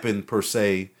rapping per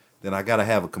se, then I got to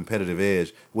have a competitive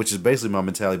edge, which is basically my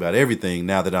mentality about everything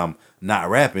now that I'm not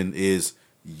rapping, is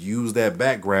use that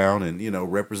background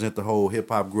and, represent the whole hip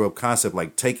hop grew up concept.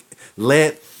 Like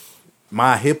let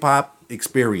my hip hop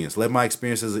experience, let my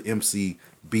experience as an MC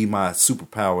be my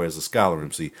superpower as a scholar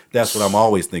MC. That's what I'm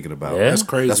always thinking about. Yeah. That's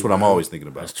crazy. That's what I'm always thinking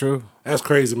about. That's true. That's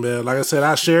crazy, man. Like I said,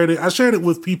 I shared it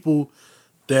with people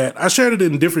that I shared it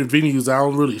in different venues. I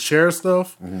don't really share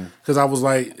stuff because I was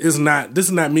like, this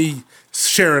is not me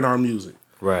sharing our music.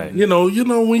 Right. You know,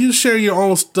 when you share your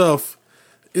own stuff,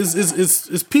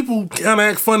 it's people kind of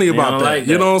act funny about that. Like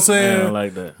You know what I'm saying? I don't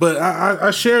like that. But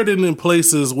I shared it in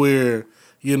places where,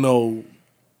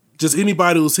 just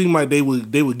anybody who seemed like they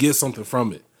would get something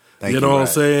from it. Thank you know you, what I'm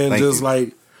Ryan. saying? Thank Just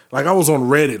you. like I was on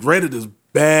Reddit. Reddit is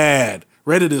bad.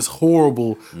 Reddit is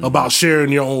horrible about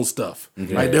sharing your own stuff.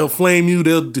 Like they'll flame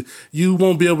you. You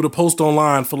won't be able to post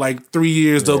online for like 3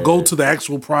 years. They'll go to the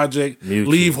actual project,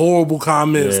 leave horrible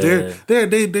comments. Yeah. They're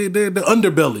the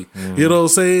underbelly. You know what I'm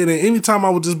saying? And anytime I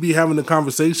would just be having a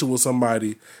conversation with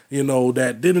somebody,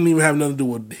 that didn't even have nothing to do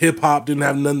with hip hop, didn't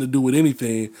have nothing to do with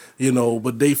anything,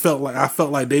 but I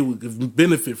felt like they would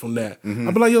benefit from that.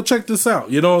 I'd be like, yo, check this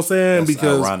out. You know what I'm saying? That's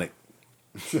ironic.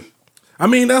 I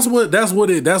mean, that's what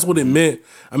it meant.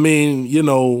 I mean,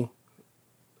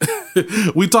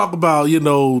 we talk about,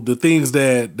 the things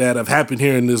that have happened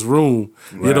here in this room.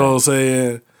 Right. You know what I'm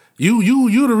saying?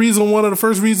 You the reason, one of the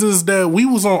first reasons that we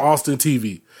was on Austin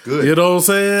TV. Good. You know what I'm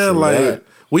saying? True like that.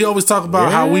 we always talk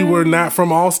about how we were not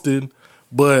from Austin,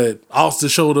 but Austin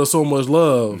showed us so much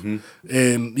love. And,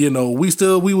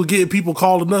 we were getting people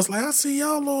calling us like, I see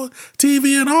y'all on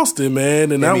TV in Austin,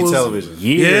 man. And that was television.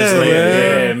 Years Yeah,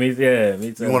 later. man.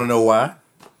 Me too. You want to know why?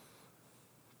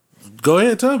 Go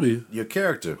ahead, tell me. Your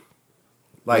character.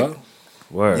 Like, Well,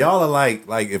 Word. y'all are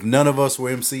like if none of us were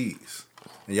MCs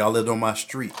and y'all lived on my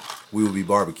street, we would be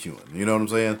barbecuing. You know what I'm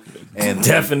saying? And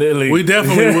Definitely. we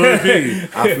definitely would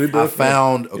be. I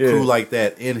found a crew like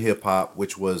that in hip hop,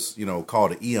 which was,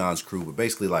 called the Eons crew, but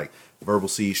basically like Verbal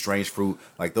Seed, Strange Fruit,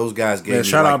 like those guys gave Man, me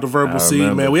shout like, out to Verbal Seed,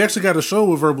 remember. man. We actually got a show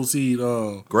with Verbal Seed.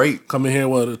 Great. Coming here,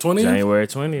 the 20th? January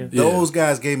 20th. Yeah. Those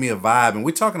guys gave me a vibe, and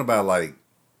we're talking about like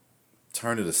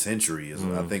turn of the century is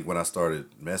I think when I started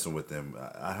messing with them.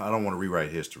 I don't want to rewrite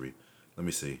history. Let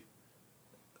me see.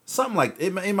 Something like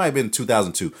it might have been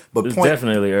 2002, but It's point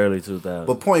definitely early 2000.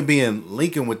 But point being,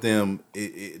 linking with them,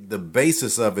 the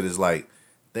basis of it is like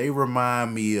they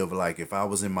remind me of like if I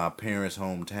was in my parents'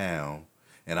 hometown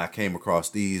and I came across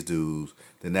these dudes,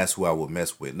 then that's who I would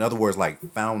mess with. In other words, like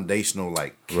foundational,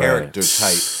 like character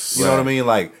type. You know what I mean?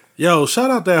 Like, Yo, shout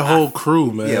out that whole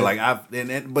crew, man. yeah, like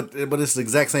but it's the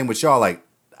exact same with y'all. Like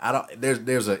I don't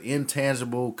there's an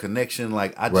intangible connection.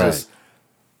 Like I just.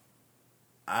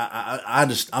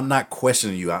 I'm not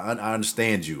questioning you. I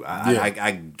understand you.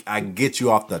 I get you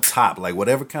off the top. Like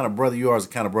whatever kind of brother you are is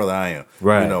the kind of brother I am.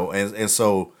 Right. And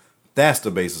so that's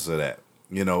the basis of that.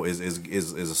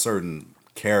 Is a certain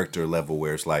character level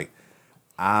where it's like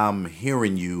I'm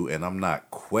hearing you and I'm not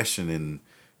questioning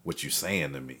what you're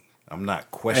saying to me. I'm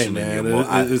not questioning Hey, man, you.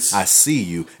 I it's- see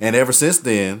you, and ever since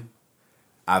then,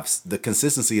 the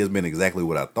consistency has been exactly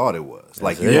what I thought it was.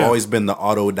 Like you've Yeah. always been the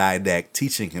autodidact,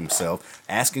 teaching himself,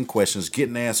 asking questions,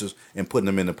 getting answers, and putting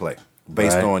them into play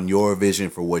based Right. on your vision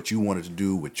for what you wanted to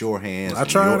do with your hands. I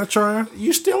tried.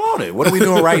 You're still on it. What are we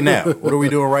doing right now? What are we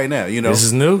doing right now? This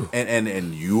is new.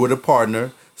 And you were the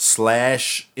partner /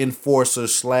 enforcer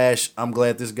 / I'm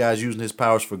glad this guy's using his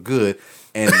powers for good.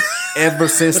 And ever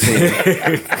since then,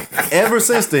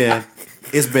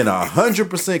 it's been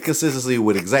 100% consistency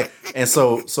with exact. And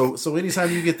so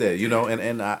anytime you get that,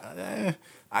 and I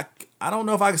don't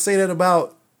know if I can say that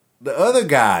about the other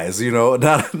guys,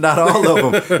 not all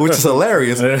of them, which is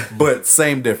hilarious, but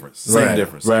same difference, same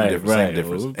difference. We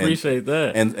appreciate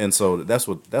that. And so that's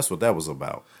what that was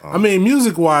about. I mean,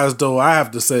 music wise, though, I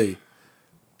have to say,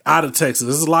 out of Texas,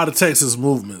 there's a lot of Texas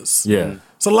movements. Yeah.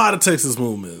 It's a lot of Texas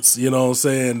movements, you know what I'm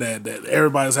saying, that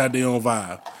everybody's had their own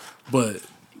vibe. But,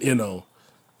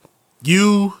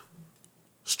 you,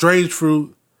 Strange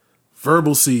Fruit,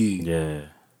 Verbal Seed, Yeah.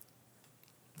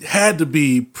 had to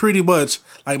be pretty much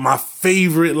like my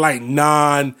favorite, like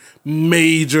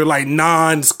non-major, like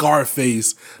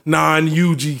non-Scarface,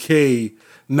 non-UGK,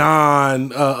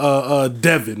 non-Devin.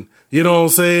 You know what I'm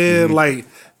saying? Mm-hmm. Like,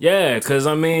 yeah, because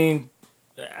I mean,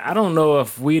 I don't know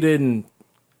if we didn't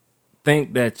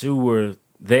think that you were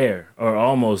there or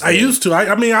almost. I there. used to.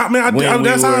 I mean,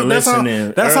 that's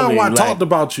how I talked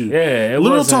about you. Yeah,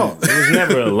 Little talk. It was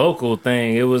never a local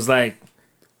thing. It was like,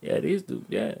 yeah, these dudes.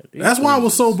 Yeah, that's why I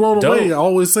was so blown away. I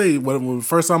always say when the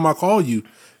first time I called you,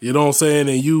 you know what I'm saying,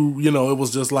 and you know, it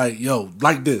was just like, yo,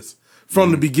 like this.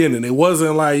 From the beginning, it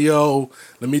wasn't like, yo,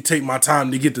 let me take my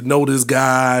time to get to know this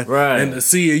guy and to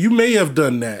see it. You may have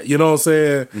done that, you know what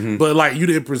I'm saying? But like, you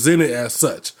didn't present it as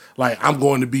such. Like, I'm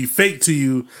going to be fake to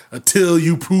you until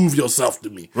you prove yourself to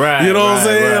me. Right. You know what I'm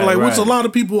saying? Right, like, right. which a lot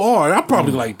of people are. I'm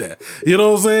probably like that. You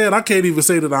know what I'm saying? I can't even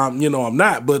say that I'm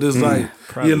not, but it's like,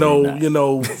 you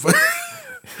know.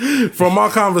 From our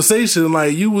conversation,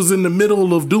 like, you was in the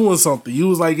middle of doing something. You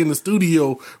was like in the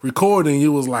studio recording.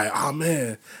 You was like, oh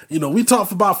man, we talked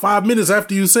for about 5 minutes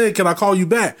after you said, can I call you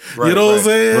back? Right, you know what I'm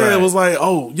saying? Right. It was like,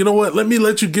 oh, you know what? Let me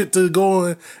let you get to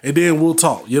going and then we'll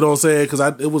talk. You know what I'm saying? Because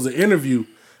it was an interview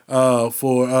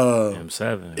for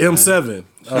M7. M7.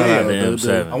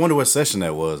 M7. I wonder what session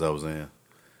that was I was in.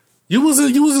 You was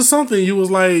in something. You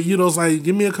was like, it's like,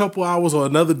 give me a couple hours or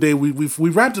another day. We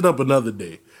wrapped it up another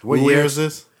day. What year is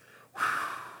this?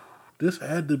 This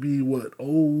had to be what,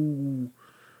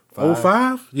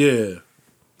 05? Yeah.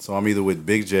 So I'm either with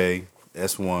Big J,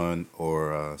 S1,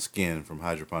 or Skin from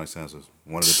Hydroponic Sensors.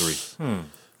 One of the three.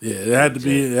 Yeah, it had to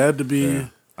be. It had to be. Yeah.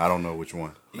 I don't know which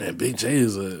one. Man, Big J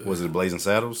is a. Was it Blazing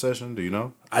Saddles session? Do you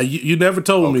know? You never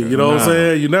told me. You know what I'm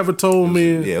saying? You never told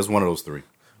me. Yeah, it was one of those three.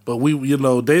 But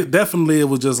they definitely, it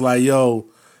was just like, yo,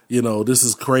 this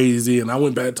is crazy. And I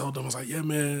went back and told them, I was like, yeah,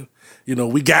 man.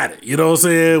 We got it. You know what I'm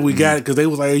saying? We got it. Because they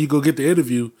was like, hey, you go get the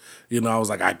interview. I was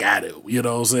like, I got it. You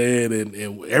know what I'm saying?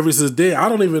 And ever since then,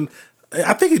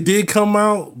 I think it did come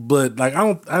out, but like,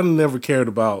 I never cared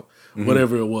about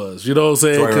whatever it was. You know what I'm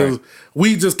saying? Because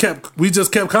we just kept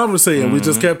conversating. We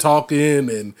just kept talking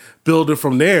and building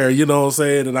from there. You know what I'm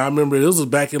saying? And I remember this was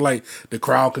back in like the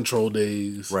crowd control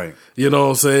days. Right. You know what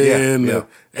I'm saying? Yeah.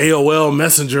 AOL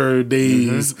Messenger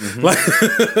days. Like,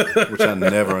 which I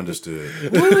never understood.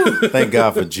 Thank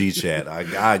God for G-Chat. I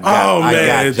got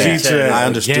that. G-Chat. I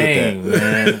understood that.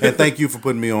 Man. And thank you for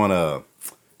putting me on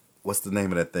what's the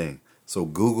name of that thing? So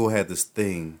Google had this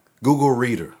thing, Google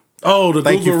Reader. Oh, the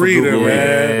Thank Google Reader, Google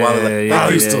man. I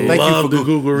used to love the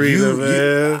Google Reader,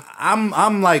 man.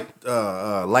 I'm like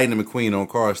Lightning McQueen on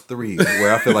Cars 3,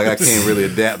 where I feel like I can't really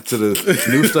adapt to the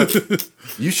new stuff.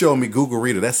 You showed me Google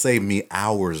Reader. That saved me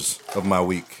hours of my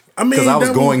week. Because I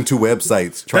was going to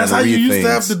websites trying to read things. That's how you used to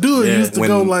have to do it. You used to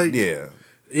go like... Yeah.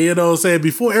 You know what I'm saying?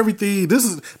 Before everything, this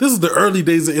is the early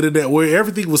days of internet where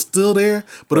everything was still there,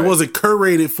 but it wasn't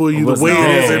curated for you the way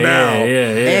it is now.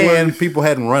 Yeah. And people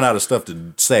hadn't run out of stuff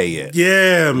to say yet.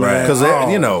 Yeah, man. Because,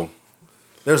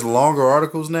 there's longer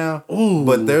articles now,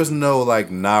 but there's no like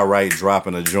Wright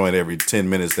dropping a joint every 10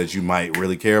 minutes that you might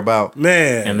really care about.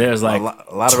 Man. And there's like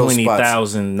a lot of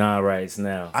 20,000 Wrights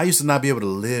now. I used to not be able to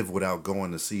live without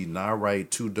going to see Wright,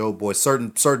 Two Dope Boys,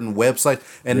 certain websites.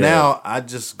 And now I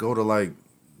just go to like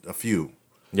a few.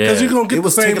 Yeah, because you're gonna get the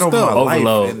same stuff. My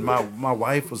Overload. life, and my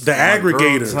wife was the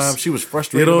aggregators. Time. She was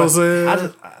frustrated. You know what I'm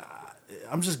saying?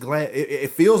 I'm just glad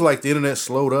it feels like the internet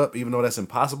slowed up, even though that's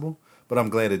impossible. But I'm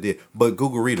glad it did. But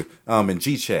Google Reader, and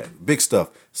G-Chat, big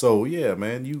stuff. So yeah,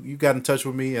 man, you got in touch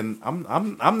with me, and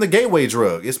I'm the gateway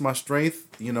drug. It's my strength.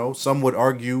 Some would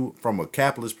argue from a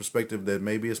capitalist perspective that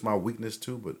maybe it's my weakness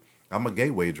too. But I'm a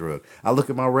gateway drug. I look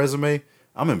at my resume,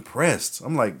 I'm impressed.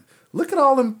 I'm like, look at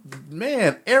all them,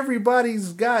 man.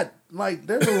 Everybody's got like,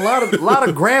 there's a lot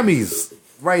of Grammys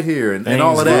right here, and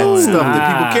all of that stuff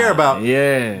that people care about.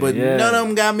 Yeah, but none of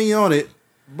them got me on it.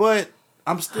 But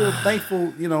I'm still thankful.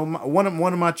 One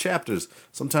of my chapters.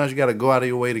 Sometimes you got to go out of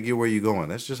your way to get where you're going.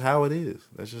 That's just how it is.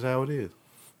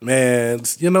 Man,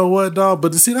 you know what, dog?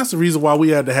 But see, that's the reason why we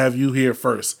had to have you here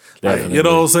first. Like, you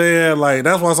know what I'm saying? Like,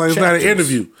 that's why I say it's not an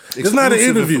interview. It's not an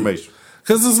interview.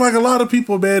 Because it's like a lot of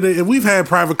people, man, and we've had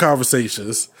private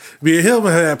conversations. Me and him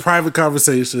have had private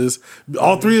conversations.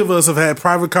 All three of us have had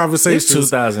private conversations. It's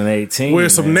 2018. Where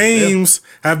some names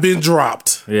have been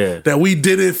dropped. Yeah. That we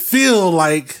didn't feel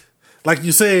like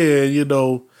you said,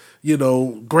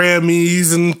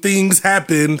 Grammys and things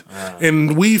happened.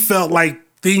 And we felt like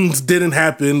things didn't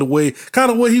happen the way,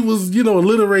 kind of what he was,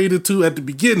 alliterated to at the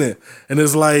beginning. And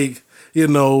it's like,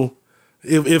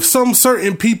 if some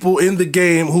certain people in the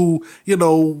game who,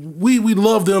 we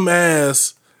love them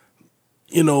as,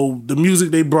 the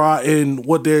music they brought and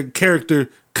what their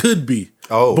character could be.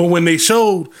 Oh. But when they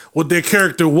showed what their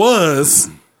character was,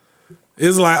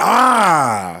 it's like,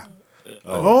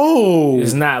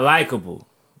 It's not likable.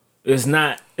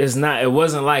 It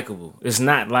wasn't likable. It's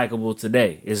not likable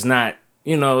today. It's not,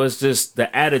 it's just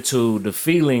the attitude, the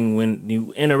feeling when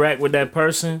you interact with that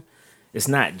person, it's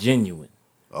not genuine.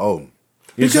 Oh.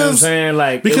 You know what I'm saying?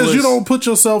 Like, because you don't put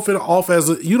yourself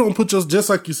just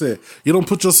like you said, you don't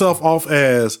put yourself off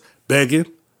as begging.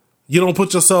 You don't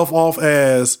put yourself off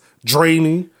as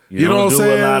draining. You know what I'm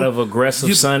saying? A lot of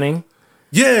aggressive sunning.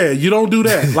 Yeah, you don't do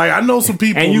that. Like, I know some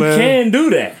people, and you can do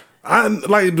that.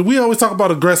 We always talk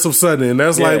about aggressive sunning.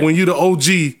 That's like when you the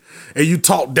OG and you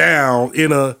talk down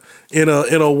in a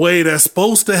way that's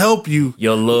supposed to help you.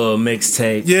 Your little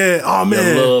mixtape. Yeah. Oh man.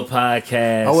 Your little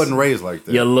podcast. I wasn't raised like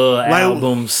that. Your little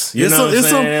albums. You know what I'm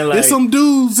saying? There's some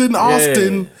dudes in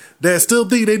Austin that still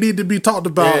think they need to be talked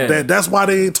about. Yeah. That's why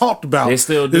they ain't talked about. They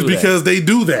still do It's because they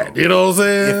do that. You know what I'm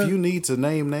saying? If you need to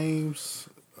name names,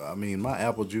 I mean, my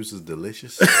apple juice is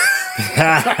delicious. We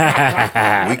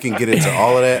can get into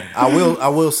all of that. I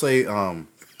will say, what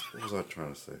was I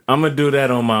trying to say? I'm gonna do that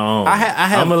on my own.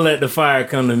 I'm gonna let the fire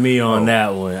come to me on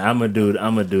that one. I'm gonna do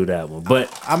that one.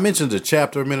 But I mentioned the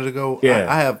chapter a minute ago. Yeah.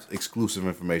 I have exclusive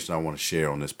information I want to share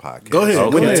on this podcast. Go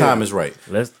ahead. When Okay. the time is right.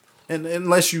 And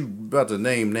unless you about to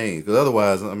name names, because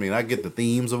otherwise, I mean, I get the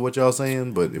themes of what y'all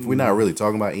saying, but if we're not really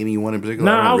talking about anyone in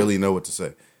particular, I don't really know what to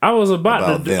say. I was about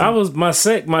About to. them. I was my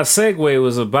segue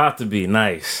was about to be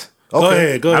nice.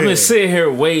 Okay. Go ahead. I've been sitting here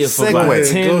waiting for about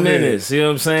Segue. 10 Go ahead. minutes. You know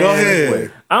what I'm saying? Go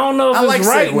ahead. I don't know if I it's like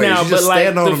right segues. now, You but just like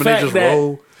stand on the them and they fact just that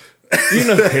roll.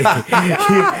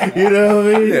 you know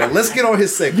what I mean. Yeah, let's get on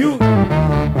his segment.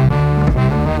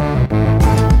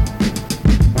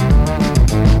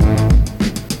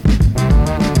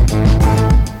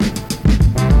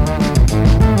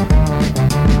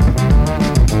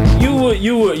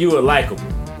 You were likable.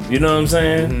 You know what I'm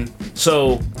saying? Mm-hmm.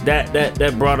 So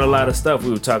that brought a lot of stuff.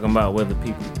 We were talking about whether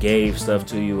people gave stuff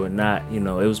to you or not. It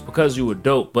was because you were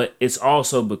dope, but it's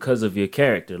also because of your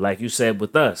character. Like you said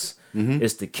with us,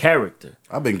 it's the character.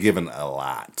 I've been given a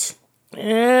lot.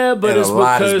 Yeah, but And it's a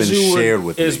lot has because been you shared were.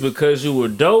 with It's me. because you were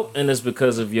dope, and it's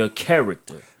because of your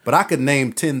character. But I could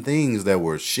name 10 things that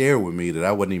were shared with me that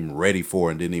I wasn't even ready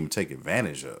for and didn't even take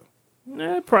advantage of.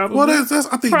 Yeah, probably. Well, I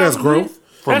think that's growth.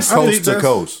 From That's- coast to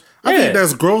coast. I Yeah. think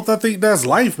that's growth. I think that's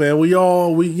life, man.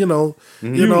 learn.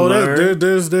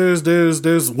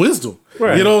 There's wisdom.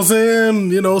 Right. You know what I'm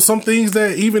saying? Some things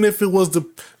that even if it was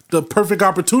the perfect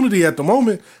opportunity at the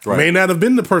moment, Right. may not have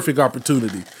been the perfect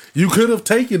opportunity. You could have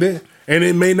taken it, and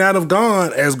it may not have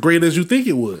gone as great as you think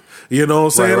it would. You know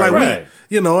what I'm saying? Right.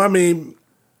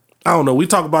 I don't know. We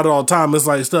talk about it all the time. It's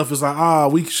like stuff is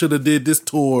like, we should have did this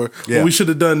tour. Yeah. Or we should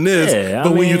have done this. Yeah, I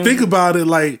but when you mean, think about it,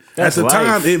 like at that's the time,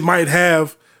 life. it might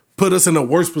have put us in a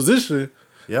worse position.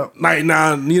 Yep. Like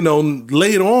now,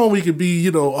 later on we could be,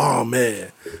 oh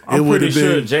man, I'm would pretty have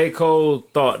sure been. J. Cole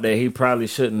thought that he probably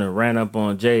shouldn't have ran up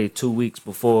on Jay 2 weeks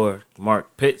before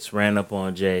Mark Pitts ran up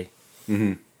on Jay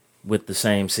with the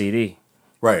same CD.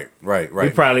 Right. He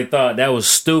probably thought that was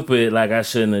stupid, like I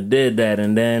shouldn't have did that.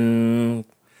 And then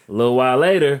a little while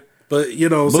later, But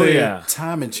what I'm saying? booyah.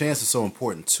 Time and chance is so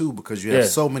important too because you have Yeah.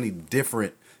 so many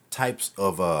different types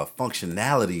of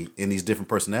functionality in these different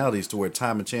personalities to where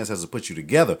time and chance has to put you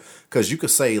together. Because you could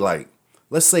say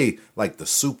let's say the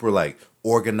super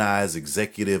organized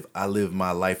executive, I live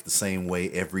my life the same way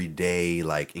every day,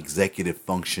 executive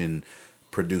function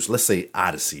produce. Let's say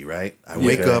Odyssey, right? I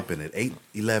wake up and at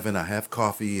 8:11 I have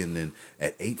coffee and then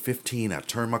at 8:15 I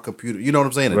turn my computer. You know what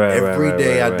I'm saying? And every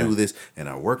day I do this and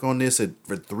I work on this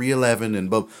for 3:11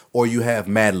 and or you have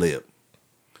Mad Lib.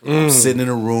 I'm sitting in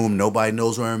a room. Nobody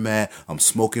knows where I'm at. I'm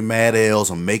smoking mad L's.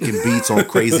 I'm making beats on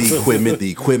crazy equipment. The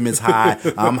equipment's high.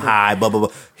 I'm high. Blah, blah, blah.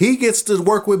 He gets to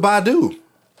work with Bavu.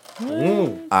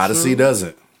 Odyssey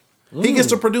doesn't. He gets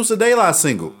to produce a De La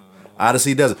single.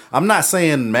 Odyssey doesn't. I'm not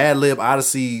saying Mad Lib,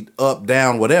 Odyssey, up,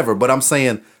 down, whatever, but I'm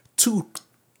saying two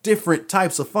different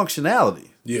types of functionality.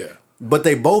 Yeah. But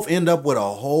they both end up with a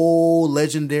whole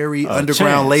legendary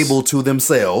underground Chance. label to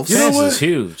themselves. You know Chance what? is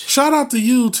huge. Shout out to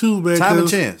you too, man. Time and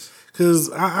chance.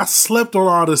 Because I slept on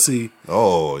Odyssey.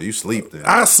 Oh, you sleep then.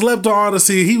 I slept on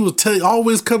Odyssey. He was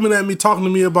always coming at me, talking to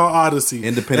me about Odyssey.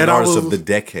 Independent And I artist was- of the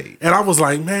decade. And I was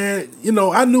like, man,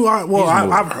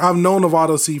 I've known of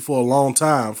Odyssey for a long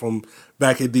time from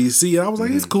back in DC. And I was like,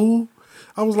 he's cool.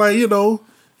 I was like,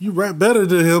 you rap better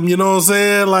than him. You know what I'm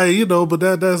saying? Like, but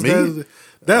that's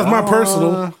my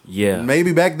personal. Yeah.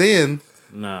 Maybe back then.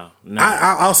 No.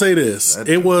 I'll say this: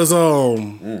 it was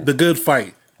the Good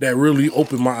Fight that really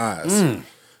opened my eyes.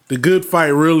 The Good Fight,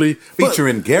 really.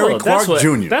 Featuring Gary Clark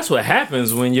Jr. That's what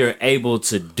happens when you're able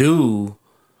to do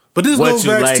But this what goes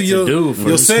you back like to to your, do for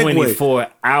your segue. 24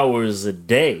 hours a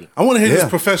day. I want to hear Yeah. this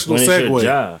professional When it's your segue.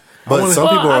 job. But some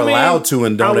people are allowed to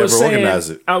and don't ever organize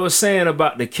it. I was saying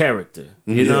about the character.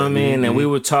 You know what I mean? And we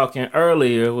were talking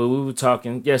earlier, we were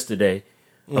talking yesterday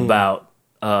about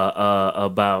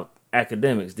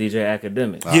academics, DJ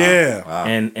Academics. Yeah.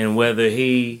 And whether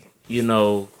he, you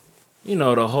know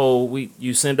the whole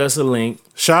you send us a link.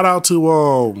 Shout out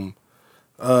to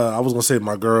I was gonna say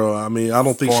my girl. I mean, I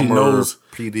don't think she knows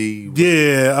PD.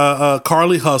 Yeah,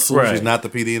 Carly Hustle. Right. She's not the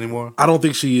PD anymore. I don't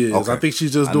think she is. Okay. I think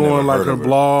she's just I doing never like heard her of her.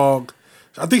 blog.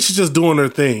 I think she's just doing her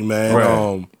thing, man.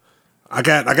 Right. I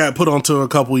got put onto her a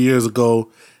couple years ago.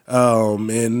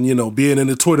 And you know, being in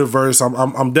the Twitterverse,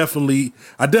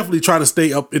 I definitely try to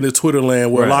stay up in the Twitter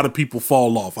land where a Right. lot of people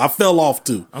fall off. I fell off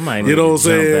too. I might you know what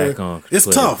I'm need to jump saying? back on It's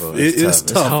Twitter, tough. bro. It's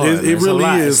tough. hard, It man. It's a really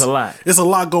lot. is. It's a lot. It's a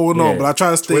lot going on, Yeah. but I try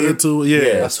to stay Twitter? into it.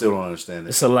 Yeah. I still don't understand it.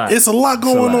 It's a lot. It's a lot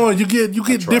going lot. on. You get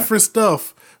try. different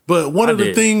stuff. But one of the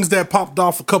did. things that popped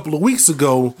off a couple of weeks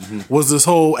ago was this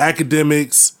whole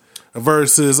academics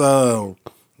versus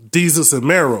Jesus and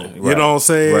Mero. You Right. know what I'm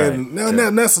saying? Right.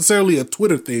 Not necessarily a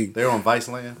Twitter thing. They're on Vice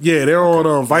Land. Yeah, they're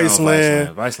on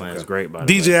Viceland. Viceland is great, by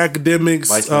the DJ way. Academics.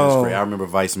 Vice Land is great. I remember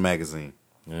Vice magazine.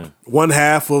 One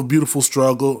half of Beautiful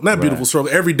Struggle. Not Beautiful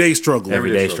Struggle. Everyday Struggle.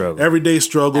 Everyday struggle. Everyday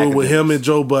Struggle with him and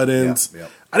Joe Buttons. Yeah, yeah.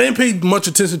 I didn't pay much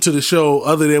attention to the show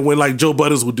other than when like Joe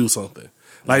Buttons would do something.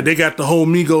 Like they got the whole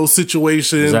Migos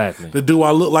situation. Exactly. The do I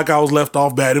look like I was left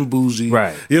off bad and bougie.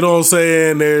 Right. You know what I'm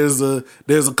saying?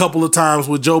 There's a couple of times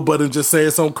where Joe Budden just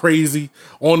said something crazy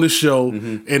on the show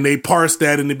and they parse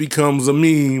that and it becomes a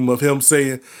meme of him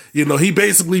saying, you know, he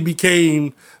basically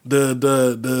became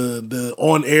the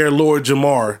on air Lord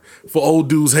Jamar for old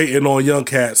dudes hating on young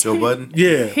cats. Joe Budden?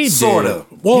 Yeah. He did. Sorta.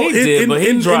 Well, He did, but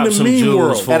he dropped some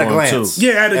jewels for At a him, glance. too.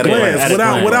 Yeah, at a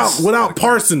glance, without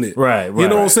parsing it. Right, You know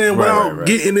what I'm right, saying? right, Without right.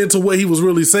 getting into what he was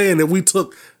really saying. If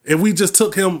we just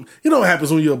took him, you know what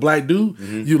happens when you're a black dude?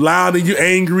 You loud and you're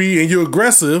angry and you're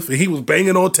aggressive, and he was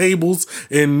banging on tables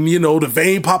and you know the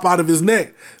vein pop out of his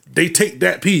neck. They take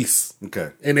that piece, Okay.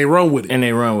 and they run with it. And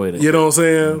they run with it. You know what I'm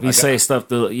saying? If you say stuff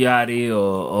to Yachty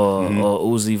or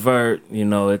Uzi Vert, you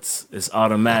know, it's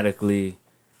automatically,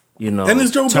 you know, And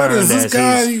it's Joe Buttons. turned This as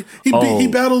guy, he's he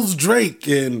old. battles Drake,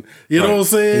 and you know what I'm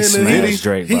saying. He And smashed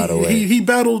Drake, by the way. He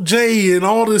battled Jay and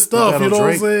all this stuff. You battled know what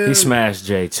I'm Drake? saying? He smashed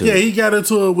Jay too. Yeah, he got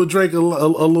into it with Drake a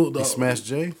little. He smashed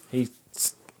Jay?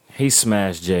 He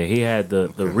smashed Jay. He had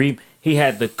he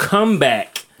had the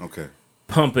comeback Okay.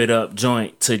 Pump It Up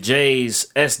joint to Jay's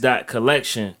S. Dot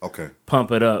collection. Okay.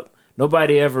 Pump It Up.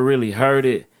 Nobody ever really heard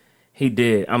it. He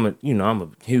did. I'm a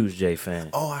huge Jay fan.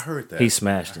 Oh, I heard that. He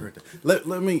smashed it. Let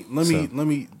me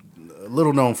a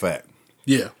little known fact.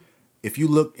 Yeah. If you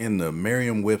look in the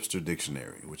Merriam-Webster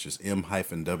dictionary, which is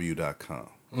m-w.com,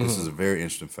 this is a very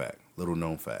interesting fact, little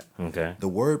known fact. Okay. The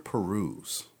word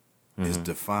peruse is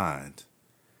defined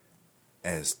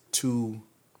as two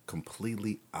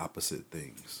completely opposite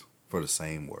things for the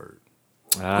same word.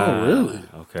 Ah, really?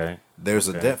 Okay. There's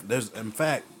in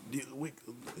fact,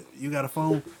 you got a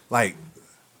phone? Like,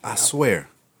 I swear,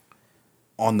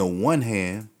 on the one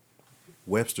hand,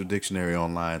 Webster Dictionary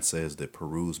Online says that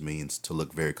peruse means to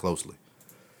look very closely.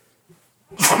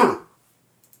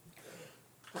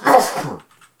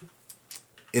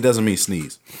 It doesn't mean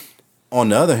sneeze. On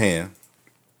the other hand,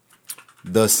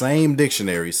 the same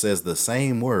dictionary says the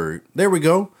same word. There we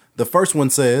go. The first one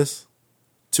says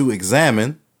to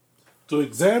examine To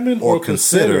examine or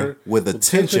consider with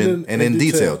attention and in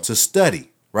detail. To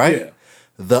study, right? Yeah.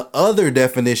 The other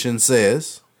definition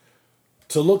says,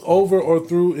 To look over or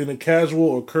through in a casual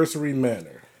or cursory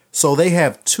manner. so they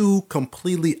have two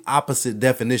completely opposite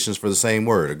definitions for the same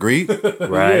word. Agreed?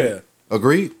 Right. Yeah.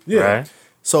 Agreed? Yeah. Right.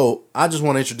 So I just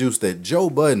want to introduce that Joe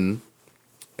Budden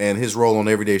and his role on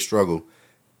Everyday Struggle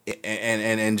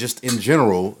and just in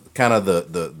general, kind of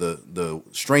the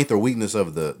strength or weakness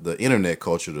of the internet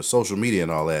culture, the social media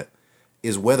and all that,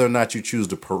 is whether or not you choose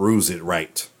to peruse it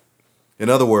right. In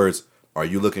other words, are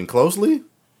you looking closely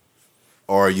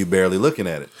or are you barely looking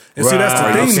at it? And see, that's the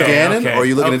Are you thing, though. scanning or are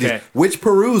you looking at okay. these? Which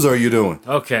peruse are you doing?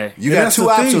 Okay. You And got that's two the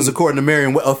options thing. according to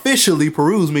Merriam. Officially,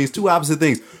 peruse means two opposite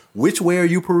things. Which way are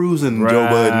you perusing, Joe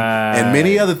Budden, and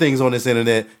many other things on this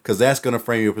internet? Because that's going to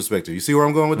frame your perspective. You see where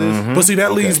I'm going with this? But see,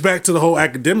 that Okay. leads back to the whole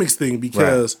academics thing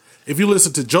because if you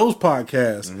listen to Joe's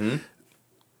podcast,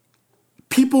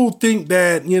 people think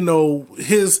that, you know,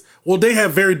 they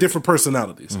have very different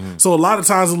personalities. So a lot of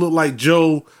times it looked like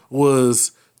Joe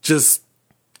was just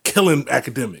killing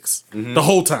academics the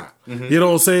whole time. You know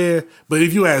what I'm saying? But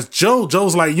if you ask Joe,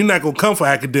 Joe's like, you're not gonna come for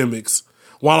academics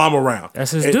while I'm around.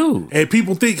 That's his dude. And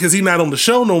people think because he's not on the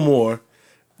show no more,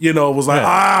 it was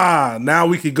like, now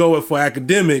we could go for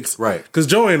academics. Right. Because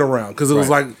Joe ain't around. Because it was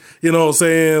like, you know what I'm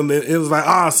saying? It was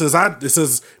like,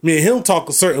 since me and him talk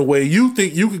a certain way, you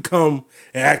think you could come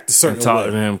and act a certain way. Talk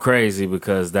to him crazy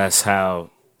because that's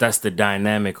the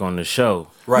dynamic on the show.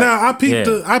 Right. Now I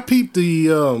peeped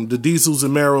the Diesels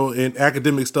and Merrill and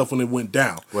academic stuff when it went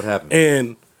down. What happened?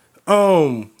 And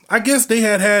I guess they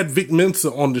had Vic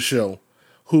Mensa on the show,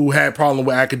 who had problem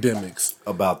with academics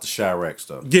About the Chirac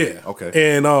stuff. Yeah. Okay.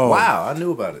 And wow, I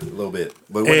knew about it a little bit.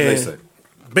 But what did they say?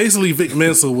 Basically, Vic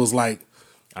Mensa was like,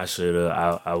 I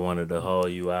wanted to haul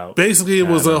you out. Basically, it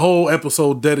was a whole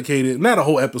episode dedicated, not a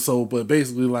whole episode, but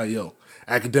basically like, yo,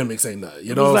 academics ain't nothing.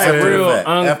 You know what I'm saying? Real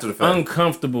After the fact.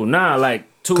 uncomfortable. Nah, like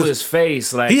to his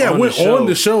face. Like he had went on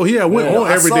the show. He had went on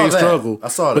Everyday Struggle. I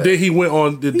saw that. But then he went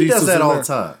on the He does that all the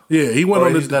time. Yeah, he went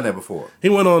on he's done that before. He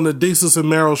went on the Desus and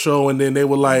Merrill show, and then they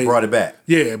were like Brought it back.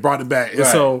 Yeah, brought it back. And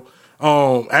so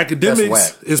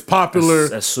academics is popular.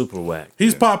 That's super whack.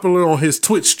 He's popular on his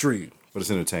Twitch stream. But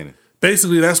it's entertaining.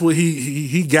 Basically, that's what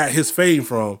he got his fame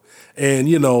from. And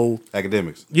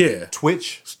academics. Yeah.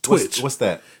 Twitch. What's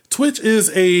that? Twitch is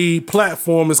a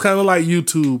platform. It's kind of like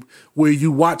YouTube where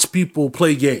you watch people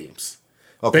play games.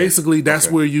 Okay. Basically, that's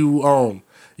where you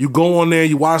go on there,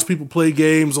 you watch people play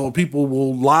games, or people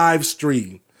will live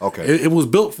stream. Okay. It was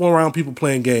built for around people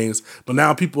playing games, but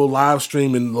now people live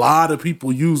stream, and a lot of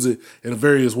people use it in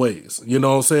various ways. You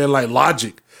know what I'm saying? Like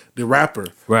Logic, the rapper,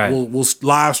 will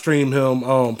live stream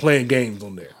him playing games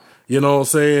on there. You know what I'm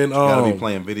saying? Gotta be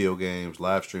playing video games,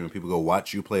 live streaming. People go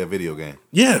watch you play a video game.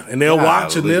 Yeah, and they'll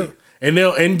watch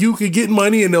and you can get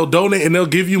money, and they'll donate, and they'll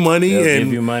give you money,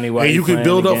 and you can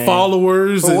build up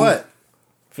followers. For what?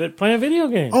 For playing video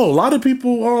games. Oh, a lot of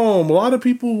people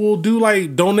will do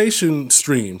like donation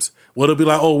streams. Well, it'll be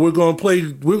like, oh, we're gonna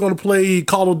play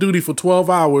Call of Duty for 12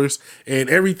 hours, and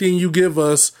everything you give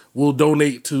us will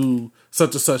donate to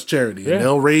such and such charity, and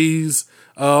they'll raise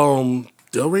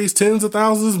tens of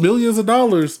thousands, millions of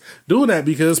dollars doing that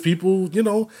because people,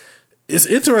 it's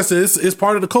interesting. It's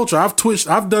part of the culture. I've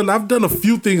done a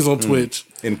few things on Twitch.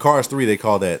 In Cars 3, they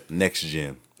call that next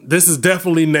gen. This is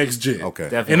definitely next gen. Okay.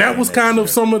 Definitely. And that was kind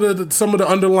of some of the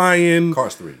underlying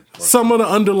Cars 3. Some of the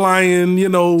underlying,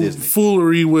 Disney.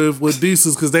 foolery with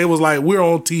Diesels, because they was like, we're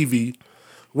on TV.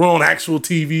 We're on actual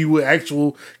TV with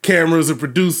actual cameras and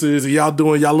producers, and y'all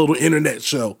doing y'all little internet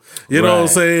show. You know what I'm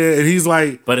saying? And he's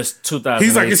like, but it's 2018.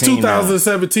 He's like, it's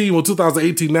 2017, well,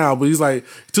 2018 now, but he's like,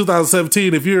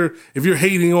 2017. If you're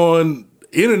hating on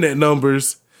internet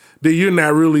numbers, then you're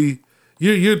not really.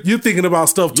 You're thinking about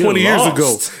stuff 20 years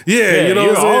ago. Yeah, you know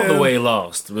you're what I'm saying? all the way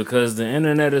lost because the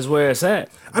internet is where it's at.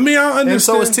 I mean, I understand. And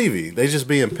so is TV. They just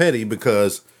being petty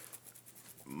because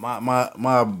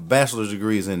my bachelor's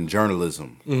degree is in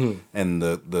journalism, and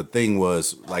the thing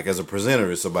was like as a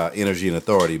presenter, it's about energy and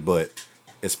authority. But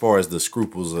as far as the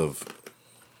scruples of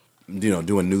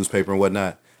doing newspaper and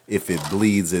whatnot, if it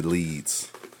bleeds, it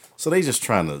leads. So they just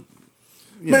trying to.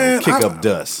 Kick up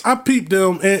dust. I peeped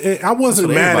them, and I wasn't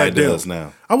mad at them.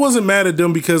 Now. I wasn't mad at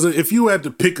them because if you had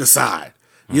to pick a side,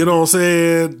 you know what I'm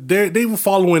saying? They were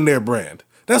following their brand.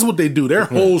 That's what they do. Their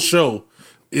whole show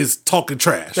is talking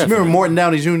trash. Remember Morton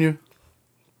Downey Jr.?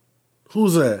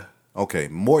 Who's that? Okay,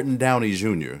 Morton Downey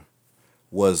Jr.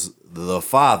 was the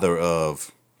father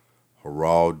of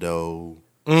Geraldo,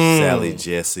 Sally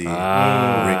Jesse,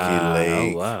 Ricky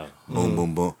Lake, Boom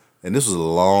Boom Boom. And this was a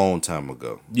long time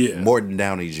ago. Yeah. Morton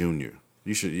Downey Jr.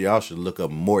 Y'all should look up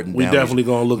Morton Downey. We definitely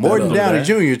gonna look Morton that up.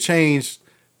 Downey Jr. changed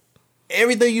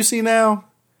everything you see now.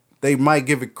 They might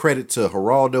give it credit to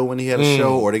Geraldo when he had a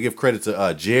show, or they give credit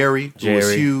to Jerry, who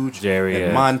was huge,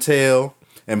 and Montel,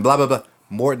 and blah blah blah.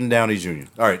 Morton Downey Jr.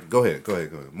 All right, go ahead.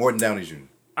 Morton Downey Jr.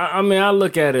 I mean, I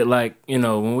look at it like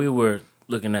when we were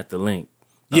looking at the link.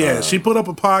 Yeah, she put up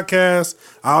a podcast.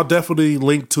 I'll definitely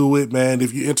link to it, man.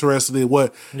 If you're interested in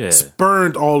what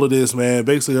spurned all of this, man.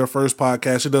 Basically, her first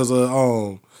podcast, she does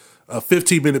a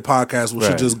 15-minute podcast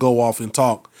where she just go off and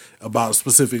talk about a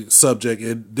specific subject.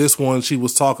 And this one, she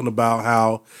was talking about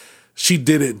how she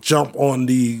didn't jump on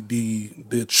the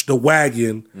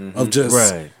wagon of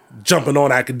just jumping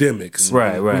on academics.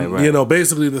 Right.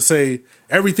 Basically to say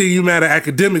everything you mad at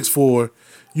academics for,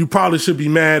 you probably should be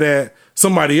mad at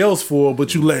somebody else for,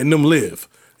 but you letting them live,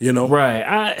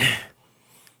 Right.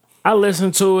 I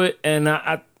listened to it, and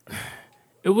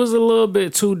it was a little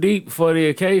bit too deep for the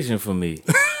occasion for me.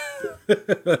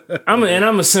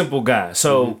 I'm a simple guy,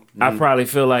 so I probably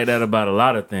feel like that about a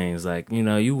lot of things. Like, you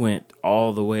know, you went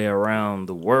all the way around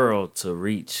the world to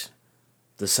reach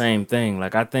the same thing.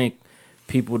 Like, I think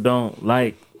people don't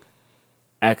like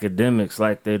academics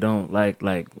like they don't like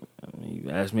you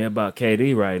asked me about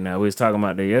KD right now. We was talking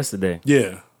about that yesterday.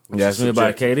 Yeah. You asked me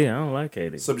about KD. I don't like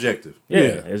KD. Subjective. Yeah, Yeah.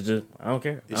 it's just I don't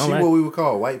care. Is she what we would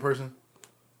call a white person?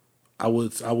 I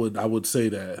would say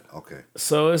that. Okay.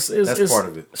 So it's part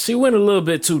of it. She went a little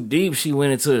bit too deep. She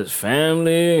went into his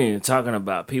family and talking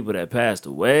about people that passed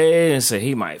away and said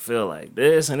he might feel like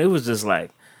this, and it was just like,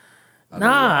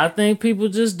 I think people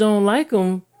just don't like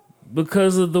him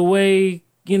because of the way,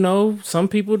 you know, some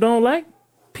people don't like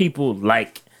people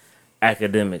like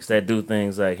academics that do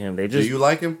things like him. They just Do you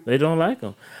like him? They don't like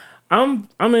him. I'm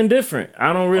indifferent.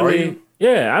 I don't really. Are you?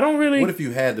 Yeah, I don't really. What if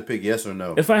you had to pick yes or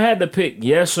no? If I had to pick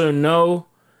yes or no,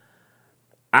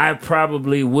 I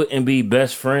probably wouldn't be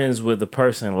best friends with a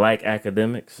person like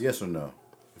academics. Yes or no?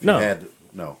 If No. You had to,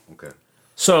 no. Okay.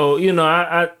 So, you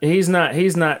know, he's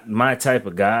not my type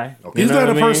of guy. Okay. You He's know not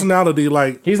what a I mean? personality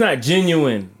like. He's not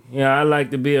genuine. You know, I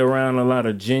like to be around a lot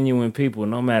of genuine people,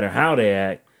 no matter how they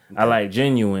act. I like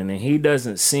genuine, and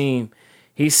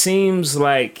he seems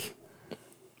like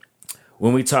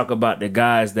when we talk about the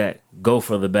guys that go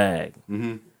for the bag,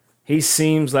 he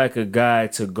seems like a guy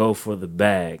to go for the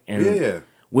bag. And Yeah.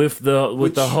 with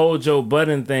the whole Joe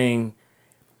Budden thing,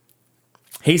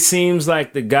 he seems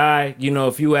like the guy, you know,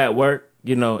 if you at work,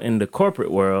 you know, in the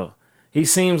corporate world, he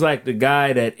seems like the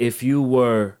guy that if you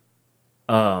were,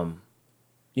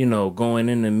 you know, going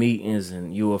into meetings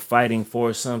and you were fighting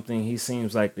for something, he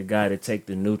seems like the guy to take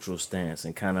the neutral stance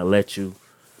and kind of let you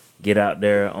get out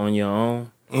there on your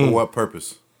own. For what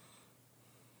purpose?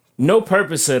 No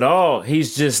purpose at all.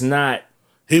 He's just not.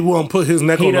 He won't put his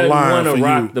neck He on the doesn't line want for to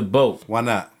rock you. the boat. Why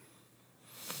not?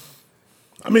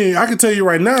 I mean, I can tell you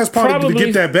right now, it's probably to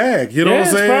get that bag. You know what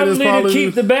I'm saying? It's probably to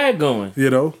keep the bag going. You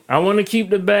know? I want to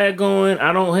keep the bag going.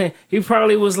 I don't. He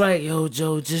probably was like, "Yo,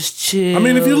 Joe, just chill." I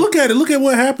mean, if you look at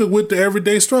what happened with the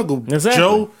everyday struggle.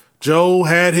 Exactly. Joe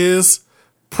had his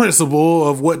principle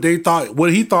of what he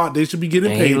thought they should be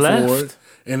getting And paid he for left. it,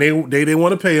 and they didn't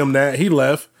want to pay him that. He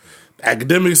left.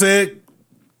 Academic said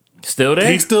still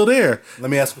there. he's still there. Let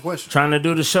me ask a question. Trying to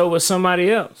do the show with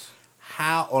somebody else.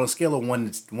 How, on a scale of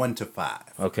 1 to 5,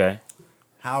 Okay.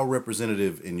 how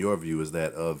representative in your view is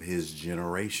that of his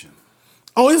generation?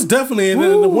 Oh, it's definitely. And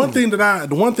the one thing I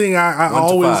 1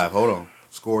 always to 5. Hold on.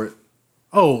 Score it.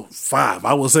 5.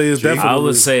 I would say it's definitely. I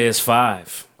would say it's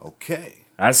 5. Okay.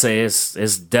 I say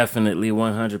it's definitely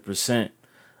 100%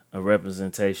 a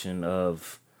representation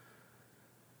of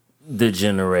the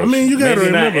generation. I mean, you gotta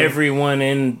Maybe not remember. everyone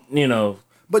in, you know,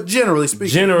 But generally speaking.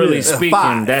 generally yeah, speaking,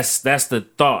 5. that's the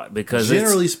thought because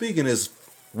Generally speaking is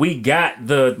we got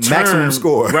the term, Maximum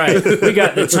score. right? We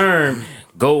got the term.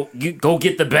 Go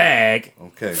get the bag.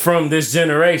 Okay. From this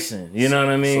generation, you know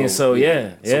what I mean. So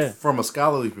yeah. So from a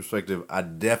scholarly perspective, I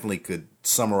definitely could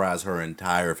summarize her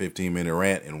entire 15-minute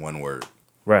rant in one word.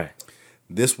 Right.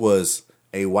 This was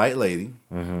a white lady,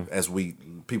 Mm-hmm. as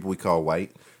people we call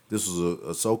white. This was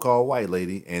a so-called white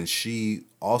lady, and she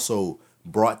also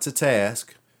brought to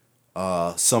task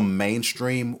some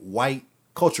mainstream white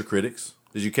culture critics.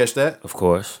 Did you catch that? Of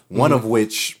course. One of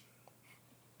which,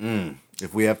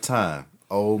 if we have time,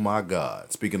 oh my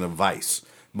God. Speaking of Vice,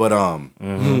 but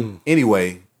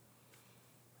anyway,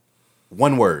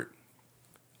 one word.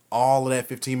 All of that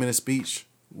 15-minute speech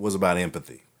was about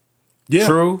empathy. Yeah.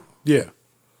 True. Yeah.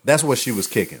 That's what she was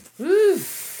kicking.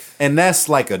 And that's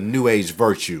like a new age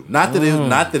virtue. Not that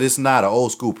it's not an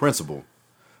old school principle,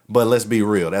 but let's be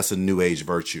real, that's a new age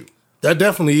virtue. That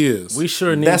definitely is. We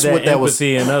sure need That's that what that was-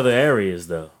 empathy in other areas,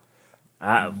 though.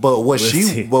 But what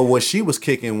she was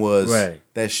kicking was Right.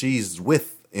 that she's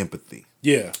with empathy.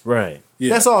 Yeah. Right.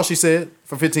 Yeah. That's all she said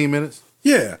for 15 minutes.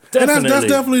 Yeah. And that's Definitely.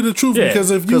 definitely the truth Yeah.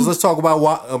 because Because let's talk about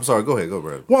why. I'm sorry. Go ahead. Go,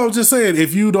 brother. well, I was just saying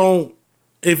if you don't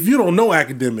know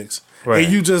academics Right.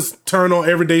 and you just turn on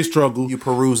everyday struggle You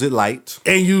peruse it light.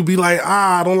 and you be like,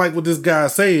 I don't like what this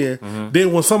guy's saying,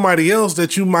 then when somebody else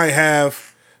that you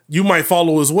might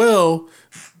follow as well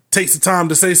takes the time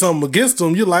to say something against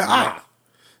them, you're like,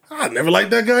 I never liked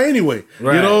that guy anyway.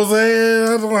 Right. You know what I'm saying?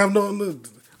 I don't have no.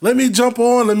 Let me jump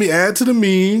on. Let me add to the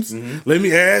memes. Let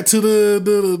me add to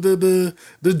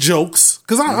the jokes.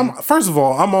 Because I'm first of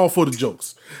all, I'm all for the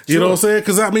jokes. You know what I'm saying?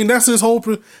 Because I mean, that's his whole.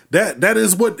 That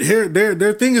is what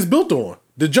their thing is built on.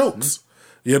 The jokes.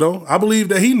 You know, I believe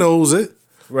that he knows it.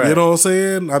 Right. You know what I'm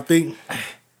saying? I think.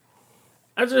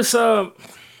 I just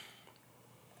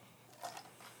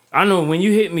I know when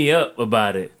you hit me up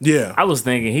about it, Yeah. I was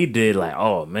thinking he did like,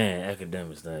 oh man,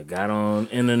 academics that got on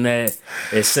internet.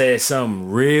 It said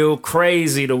something real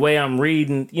crazy the way I'm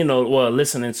reading,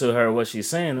 listening to her, what she's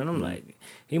saying. And I'm like,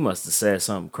 he must have said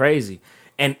something crazy.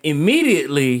 And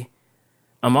immediately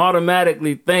I'm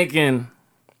automatically thinking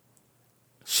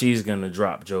she's going to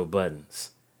drop Joe Buttons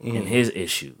in his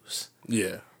issues.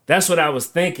 Yeah. That's what I was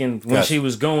thinking when she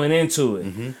was going into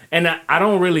it. And I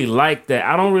don't really like that.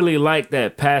 I don't really like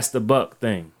that pass the buck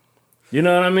thing. You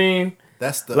know what I mean?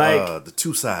 That's the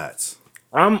two sides.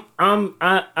 None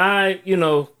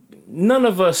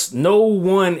of us, no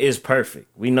one is perfect.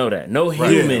 We know that. No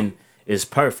human is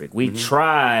perfect. We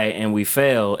try and we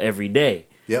fail every day.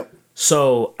 Yep.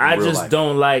 So I just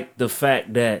don't like the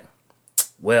fact that,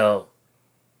 well,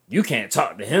 you can't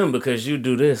talk to him because you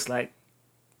do this. Like,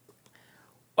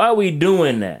 why are we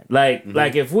doing that? Like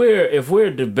if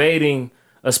we're debating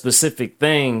a specific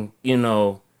thing,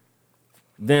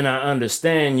 then I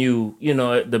understand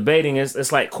debating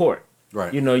it's like court.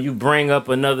 Right. You bring up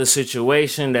another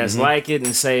situation that's like it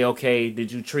and say, okay,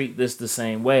 did you treat this the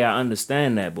same way? I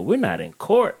understand that, but we're not in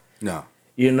court. No.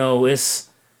 It's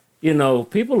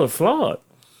people are flawed.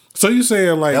 So you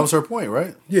saying like that was her point,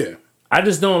 right? Yeah. I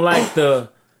just don't like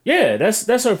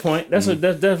that's her point. That's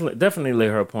definitely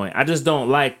her point. I just don't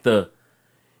like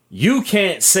you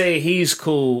can't say he's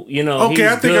cool, Okay, he's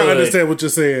I think good. I understand what you're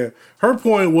saying. Her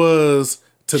point was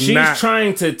She's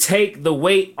trying to take the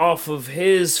weight off of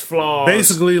his flaws.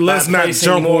 Basically, let's not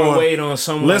jump more weight on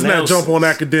someone Let's not else. jump on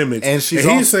academics. And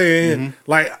he's saying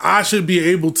like I should be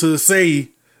able to say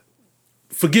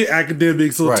forget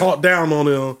academics or talk down on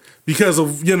them because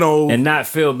of and not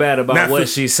feel bad about what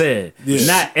she said. Yeah.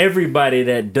 Not everybody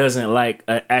that doesn't like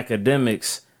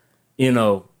academics,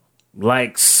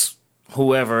 likes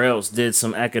whoever else did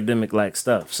some academic like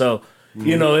stuff. So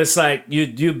it's like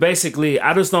you basically.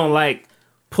 I just don't like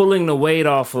pulling the weight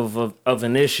off of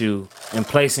an issue and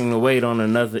placing the weight on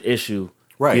another issue.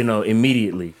 Right.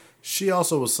 Immediately. She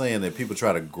also was saying that people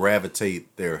try to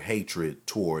gravitate their hatred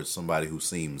towards somebody who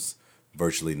seems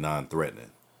virtually non-threatening.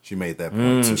 She made that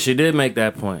point too. She did make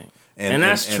that point. And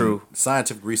that's true.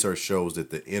 Scientific research shows that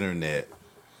the internet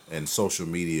and social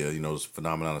media, this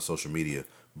phenomenon of social media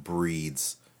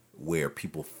breeds where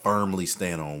people firmly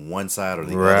stand on one side or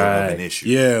the other of an issue.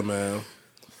 Yeah, man.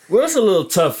 Well, it's a little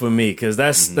tough for me because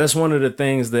that's one of the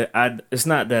things that it's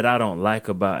not that I don't like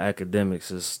about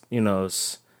academics. It's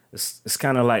it's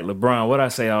kind of like LeBron. What I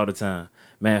say all the time,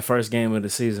 man, first game of the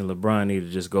season, LeBron need to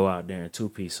just go out there and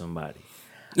two-piece somebody.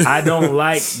 I don't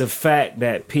like the fact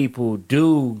that people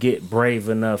do get brave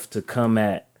enough to come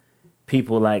at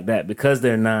people like that because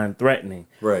they're non-threatening.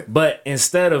 Right. But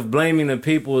instead of blaming the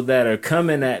people that are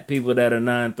coming at people that are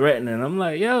non-threatening, I'm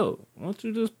like, yo, why don't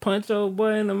you just punch old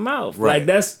boy in the mouth? Right.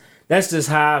 Like that's just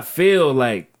how I feel.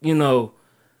 Like,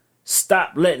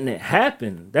 stop letting it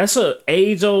happen. That's a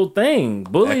age-old thing.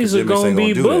 Bullies are going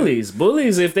to be bullies.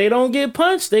 Bullies, if they don't get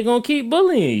punched, they're going to keep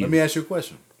bullying you. Let me ask you a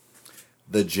question.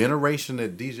 The generation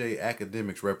that DJ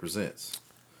Academics represents,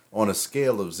 on a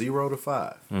scale of 0 to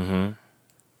 5,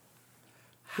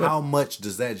 how much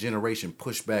does that generation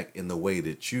push back in the way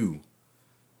that you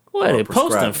they're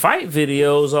posting fight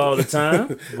videos all the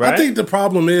time, right? I think the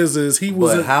problem is he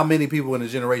was. But how many people in the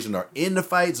generation are in the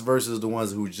fights versus the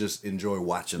ones who just enjoy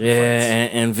watching the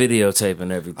fights? And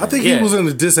videotaping everything. I think he was in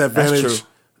a disadvantageous.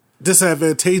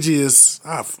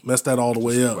 I've messed that all the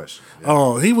way up.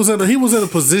 He was in a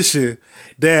position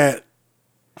that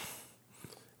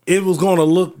it was going to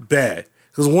look bad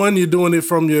because one, you're doing it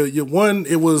from your one.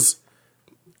 It was.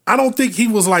 I don't think he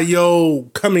was like, yo,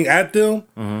 coming at them.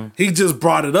 He just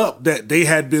brought it up that they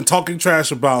had been talking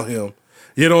trash about him.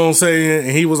 You know what I'm saying?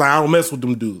 And he was like, I don't mess with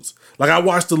them dudes. Like, I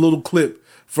watched a little clip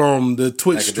from the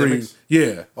Twitch stream.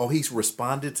 Yeah. Oh, he's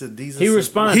responded to these? He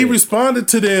responded. He responded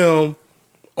to them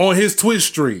on his Twitch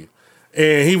stream.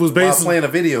 And he was basically playing a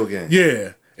video game.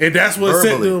 Yeah. And that's what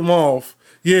set them off.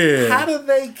 Yeah. How do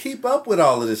they keep up with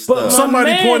all of this stuff?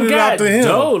 Somebody pointed it out to him.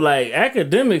 Like,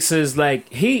 academics is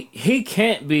like, he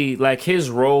can't be, like,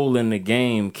 his role in the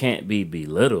game can't be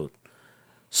belittled.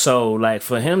 So, like,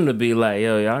 for him to be like,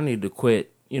 yo, y'all need to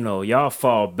quit, y'all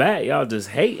fall back, y'all just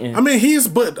hating. I mean, he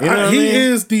is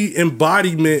the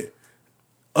embodiment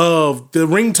of the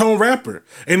ringtone rapper.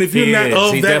 And if you're not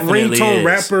of that ringtone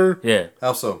rapper,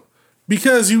 how so?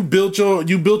 Because you built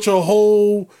your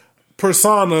whole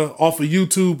persona off of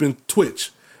YouTube and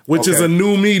Twitch, which is a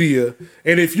new media,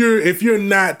 and if you're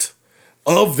not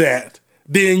of that,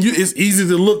 then it's easy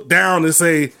to look down and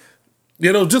say,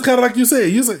 just kind of like you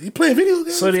said, you playing video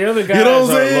games. So the other guys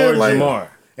are Lord Jamar,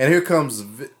 and here comes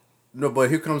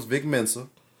Vic Mensa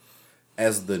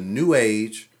as the new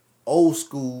age old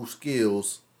school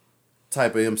skills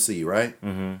type of MC, right?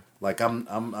 Mm-hmm. Like I'm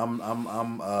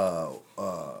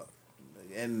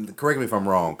and correct me if I'm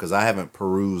wrong, because I haven't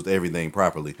perused everything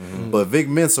properly. Mm-hmm. But Vic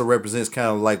Mensa represents kind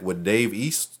of like what Dave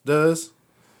East does.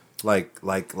 Like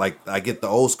I get the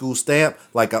old school stamp.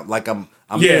 I'm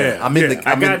in the.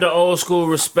 I got the old school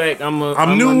respect. I'm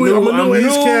a new age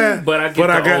cat, but I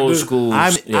get the old school.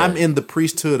 I'm in the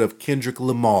priesthood of Kendrick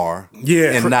Lamar.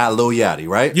 Yeah. And not Lil Yachty,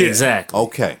 right? Yeah. Exactly.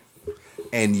 Okay.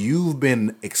 And you've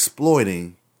been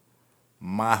exploiting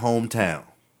my hometown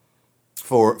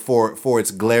for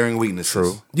its glaring weaknesses.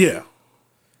 True. Yeah.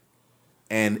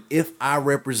 And if I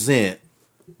represent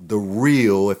the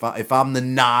real, if I'm the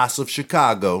Nas of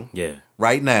Chicago,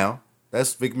 right now,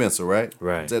 that's Vic Mensa, right?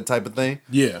 Right. That type of thing.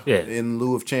 Yeah. Yeah. In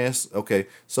lieu of Chance. Okay.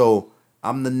 So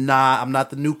I'm not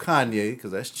the new Kanye,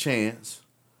 because that's Chance.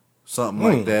 Something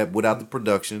like that without the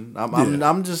production.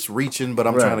 I'm just reaching, but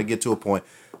I'm trying to get to a point.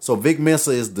 So Vic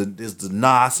Mensa is the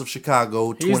Nas of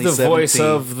Chicago. He's the voice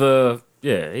of the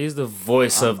he's the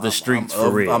voice of the streets for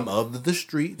real. I'm of the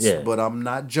streets, but I'm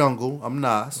not jungle. I'm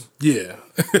Nas. Yeah.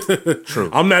 True.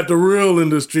 I'm not the real in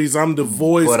the streets. I'm the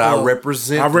voice. But I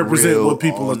represent real what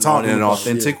people are talking in an about.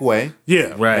 authentic way.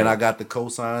 Yeah. Right. And I got the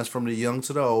cosigns from the young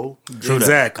to the old.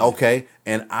 Exactly. Okay.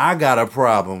 And I got a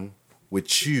problem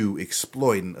with you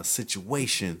exploiting a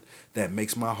situation that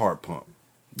makes my heart pump.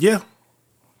 Yeah.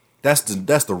 That's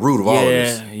the root of all of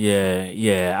this.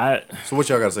 Yeah. So what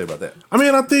y'all got to say about that? I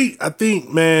mean, I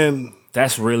think, man,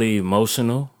 That's really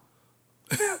emotional.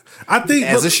 I think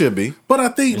As it should be. But I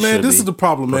think, It man, should this be. is the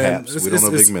problem, man. Perhaps. We don't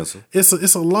know Big Mensa.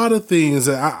 It's a lot of things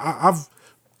that I've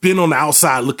been on the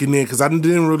outside looking in, because I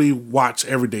didn't really watch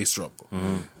Everyday Struggle,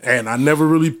 and I never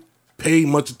really paid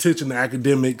much attention to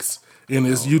academics in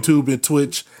his YouTube and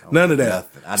Twitch. None of that.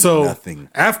 Nothing.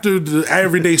 After the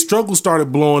Everyday Struggle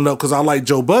started blowing up, because I like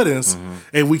Joe Buttons,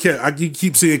 and I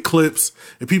keep seeing clips,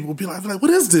 and people would be like, "What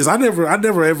is this?" I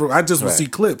just would see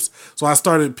clips. So I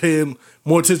started paying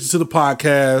more attention to the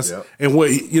podcast and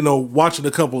watching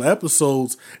a couple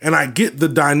episodes, and I get the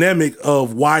dynamic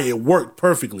of why it worked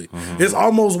perfectly. It's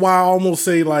almost why I almost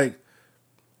say, like,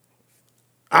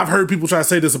 I've heard people try to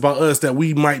say this about us, that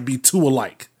we might be too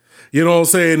alike. You know what I'm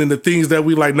saying? And the things that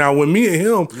we like. Now, when me and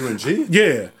him, You and G?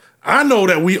 yeah, I know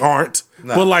that we aren't.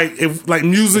 Nah. But if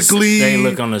musically, They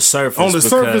look on the surface. on the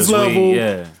surface because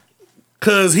level,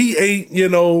 cause he ain't,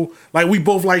 like we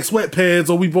both like sweatpants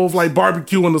or we both like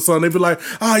barbecue in the sun. They be like,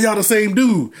 y'all the same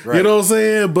dude. Right. You know what I'm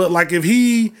saying? But like if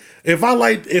I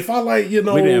like, we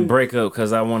didn't break up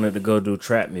because I wanted to go do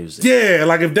trap music. yeah,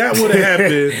 like if that would have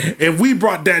happened, if we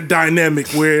brought that dynamic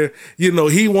where,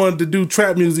 he wanted to do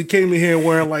trap music, came in here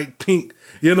wearing like pink,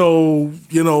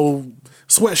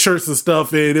 sweatshirts and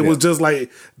stuff, and it was just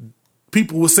like,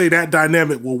 people would say that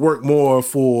dynamic will work more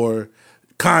for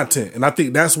content. And I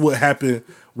think that's what happened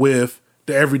with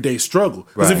the Everyday Struggle.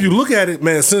 Because if you look at it,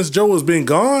 man, since Joe has been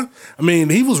gone, I mean,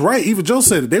 he was right. Even Joe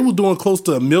said it. They were doing close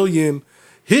to 1 million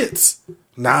hits.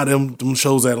 Now them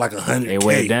shows at like 100K. They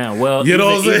went down. Well, you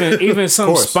know what I'm saying? Even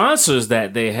some sponsors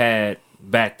that they had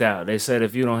backed out. They said,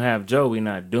 if you don't have Joe, we're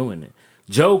not doing it.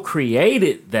 Joe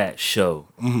created that show.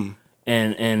 And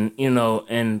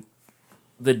and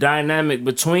the dynamic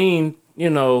between,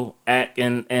 Ack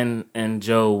and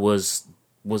Joe was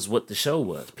what the show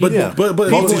was. People,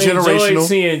 But enjoyed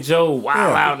seeing Joe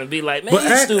wild out and be like, man,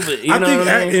 you stupid. I think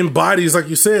Ack embodies, like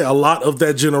you said, a lot of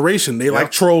that generation. They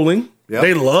like trolling. Yep.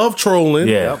 They love trolling.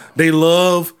 Yeah. They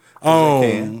love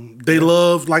they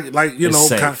love like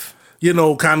safe.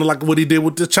 Kind of like what he did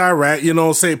with the Chirac, you know what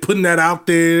I'm saying? Putting that out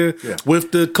there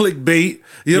with the clickbait,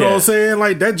 you know what I'm saying?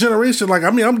 Like that generation, like, I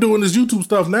mean, I'm doing this YouTube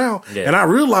stuff now, and I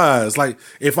realize, like,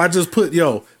 if I just put,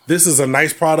 this is a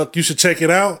nice product, you should check it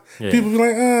out, people be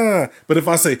like, But if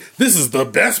I say, this is the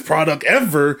best product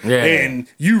ever, and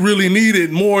you really need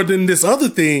it more than this other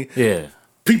thing,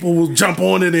 people will jump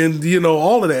on it and,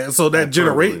 all of that. So that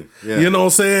generate, you know what I'm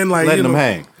saying? Like, letting them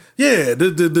hang. Yeah,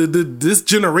 this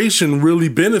generation really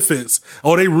benefits,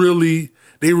 or they really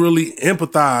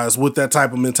empathize with that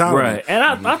type of mentality. Right.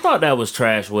 And I thought that was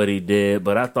trash what he did,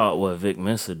 but I thought what Vic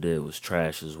Mensa did was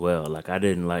trash as well. Like, I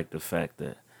didn't like the fact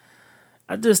that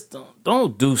I just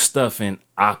don't do stuff in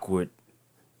awkward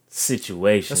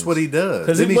situations. That's what he does.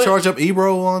 Didn't he charge up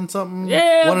Ebro on something?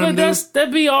 Yeah, but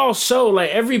that'd be all show. Like,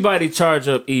 everybody charge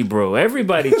up Ebro.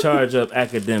 Everybody charge up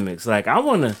academics. Like, I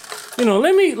want to,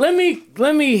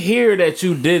 let me hear that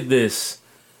you did this,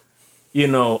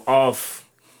 off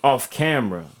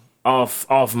camera,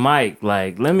 off mic.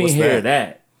 Like, let me hear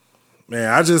that.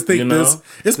 Man, I just think it's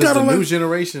does kind the of new like,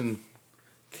 generation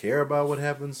care about what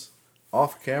happens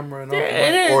off camera and off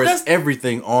Yeah, or is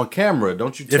everything on camera?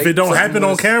 Don't you? If it don't happen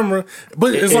on camera,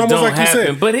 but it's It almost don't like you happen,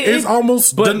 said. but It's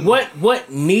almost. But what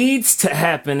needs to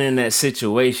happen in that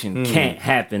situation can't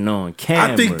happen on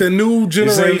camera. I think the new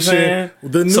generation,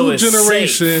 Them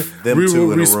we two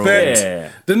will in a room. respect. Yeah.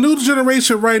 The new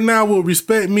generation right now will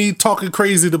respect me talking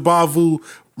crazy to Bavu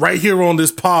right here on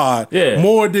this pod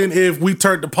more than if we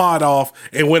turned the pod off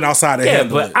and went outside and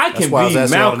handled but it. I can why I was be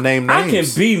asking y'all to Malcolm. name I can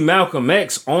names. be Malcolm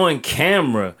X on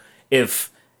camera if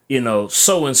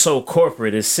so and so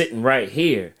corporate is sitting right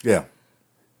here. Yeah.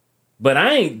 But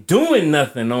I ain't doing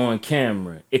nothing on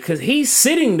camera because he's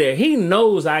sitting there. He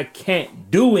knows I can't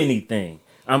do anything.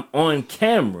 I'm on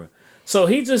camera. So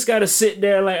he just got to sit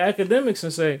there like academics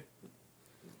and say,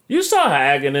 you saw how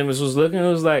academics was looking. It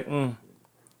was like,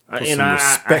 I hate,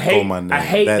 on my name, I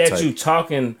hate that that type. you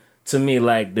talking to me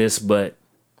like this, but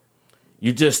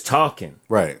you just talking.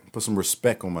 Right. Put some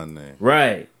respect on my name.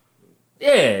 Right.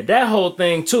 Yeah, that whole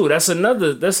thing too. That's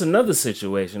another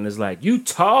situation. It's like you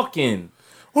talking.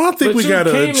 Well, I think But we you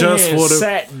gotta came in adjust here for and the.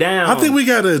 sat down. I think we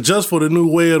gotta adjust for the new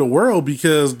way of the world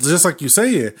because, just like you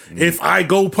saying, if I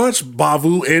go punch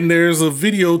Bavu and there's a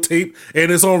videotape and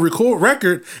it's on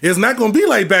record, it's not gonna be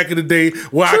like back in the day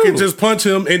where I can just punch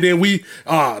him and then we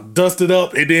dust it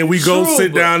up and then we go True,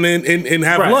 sit but- down and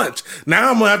have Right. lunch. Now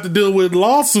I'm gonna have to deal with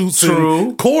lawsuits True,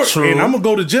 and court, true. and I'm gonna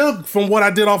go to jail from what I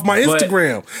did off my But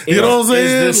Instagram. is- You know what I'm is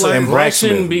saying? this Like, And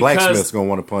Aggression Blacksmith's gonna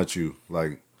want to punch you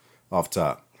like off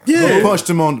top. Yeah. You punched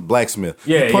him on Blacksmith.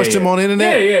 Yeah, You punched him on the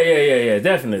internet. Yeah,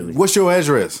 definitely. What's your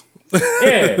address?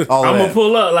 Yeah, All I'm that. gonna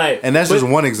pull up like, And that's just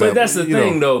one example, But that's the you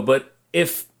thing, know. though. But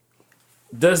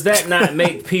does that not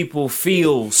make people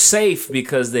feel safe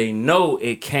because they know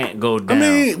it can't go I down?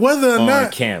 mean, whether or on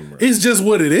not camera. it's just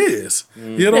what it is.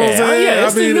 You know what I'm Yeah, saying?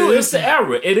 it's the new, it's the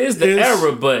era. It is the it's-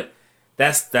 era, but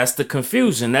that's the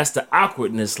confusion. That's the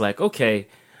awkwardness. Like, okay,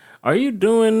 are you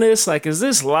doing this? Like, is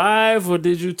this live or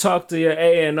did you talk to your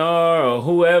A&R or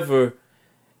whoever?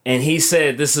 And he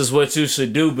said, this is what you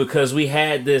should do because we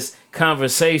had this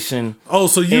conversation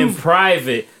so in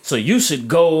private. So you should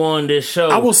go on this show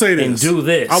I will say this. and do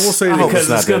this. I will say I this. hope because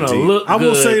it's it's not going that to deep. look I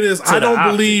will good say this. to I the don't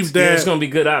optics. believe Yeah, that- it's going to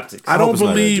be good optics. I don't it's not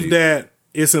that believe deep. that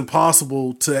it's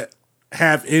impossible to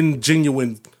have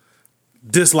genuine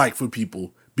dislike for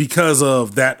people because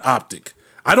of that optic.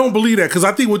 I don't believe that because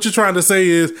I think what you're trying to say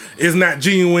is it's not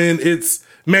genuine. It's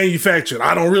manufactured.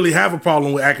 I don't really have a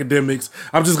problem with academics.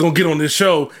 I'm just gonna get on this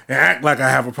show and act like I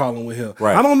have a problem with him.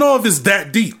 Right. I don't know if it's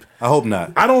that deep. I hope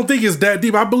not. I don't think it's that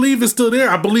deep. I believe it's still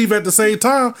there. I believe at the same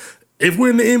time, if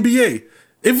we're in the NBA,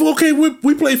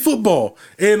 we play football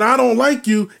and I don't like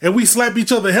you and we slap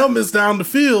each other helmets down the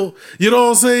field, you know what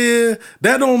I'm saying?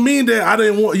 That don't mean that I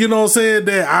didn't want, you know what I'm saying,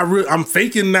 that I'm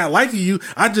faking not liking you.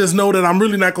 I just know that I'm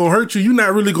really not gonna hurt you. You're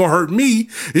not really gonna hurt me.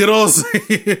 You know what I'm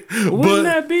saying? Wouldn't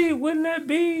that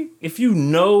be if you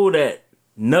know that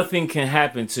nothing can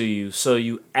happen to you, so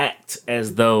you act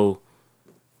as though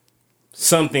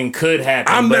something could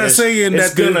happen? I'm but not saying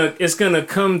it's that it's gonna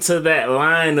come to that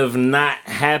line of not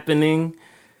happening,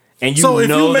 and you So if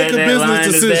know you make that a that line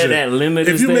business is there, decision, that limit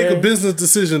if is you there. make a business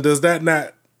decision, does that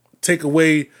not take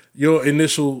away your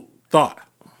initial thought?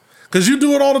 Because you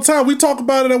do it all the time. We talk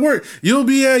about it at work. You'll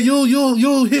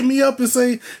hit me up and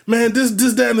say, man, this,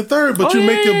 that, and the third. But you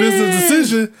make your business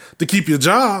decision to keep your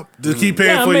job, to keep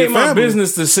paying I for made your my family.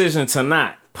 business decision to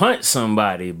not punch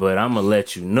somebody, but I'm gonna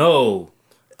let you know.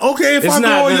 Okay, if It's I not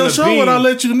go on your gonna show be- and I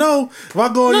let you know, if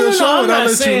I go on your show I'm and I not let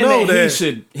you saying know that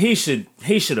that,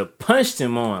 he should have punched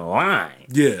him online.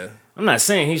 yeah. I'm not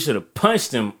saying he should have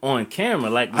punched him on camera.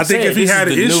 Like you I think said, if he this had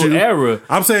is an the issue, new era,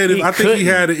 I'm saying I think he couldn't.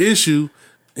 had an issue.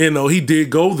 You know, he did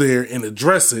go there and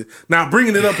address it. Now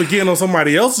bringing it up again on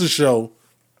somebody else's show,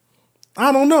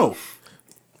 I don't know.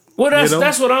 Well, You know?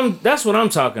 that's what I'm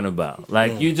talking about.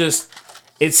 Like you just,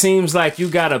 it seems like you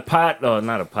got not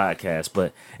a podcast,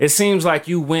 but it seems like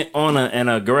you went on an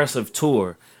aggressive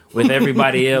tour with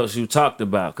everybody else you talked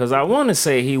about. Because I want to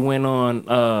say he went on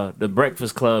the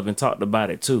Breakfast Club and talked about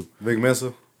it too. Big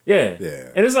Mensa. Yeah. Yeah.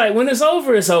 And it's like, when it's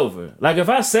over, it's over. Like, if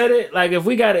I said it, like, if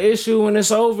we got an issue when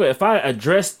it's over, if I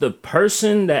address the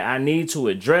person that I need to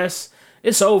address,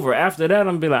 it's over. After that, I'm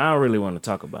going to be like, I don't really want to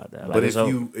talk about that. Like, But it's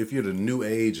over. if you're the new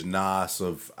age Nas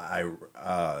of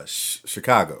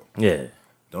Chicago, Yeah.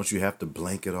 don't you have to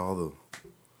blanket all the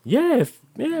Yeah,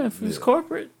 if it's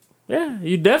corporate, yeah,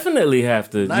 you definitely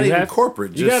have to. Not you even have,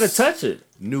 corporate, You got to just- touch it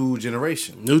new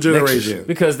generation? New generation. Next gen.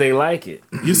 because they like it.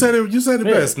 You said it. You said it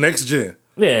Yeah. best. Next gen.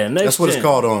 Yeah, next That's what it's gen.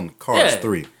 called on Cars Yeah.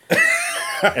 3.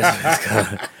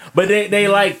 But they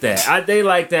like that. They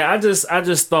like that. I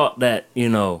just thought that,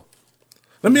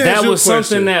 Let me ask that you was a question.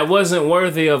 something that wasn't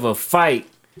worthy of a fight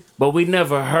but we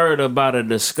never heard about a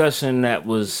discussion that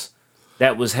was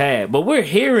had. But we're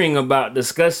hearing about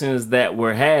discussions that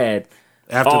were had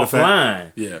After the fact.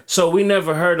 offline. Yeah. So we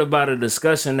never heard about a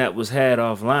discussion that was had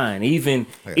offline. Even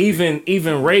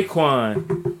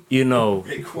Raekwon, you know,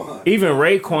 even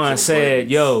Raekwon said,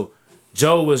 "Yo,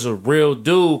 Joe was a real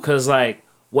dude," because like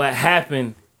what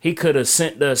happened, he could have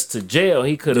sent us to jail.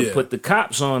 He could have put the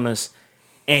cops on us,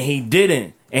 and he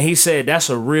didn't. And he said that's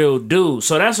a real dude.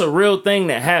 So that's a real thing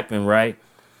that happened, right?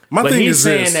 But he's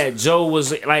saying that Joe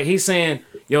was like, he's saying,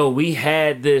 "Yo, we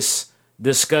had this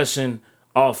discussion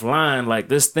offline. Like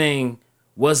this thing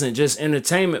wasn't just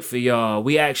entertainment for y'all.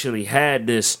 We actually had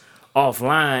this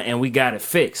offline, and we got it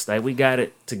fixed. Like we got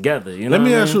it together." You know. Let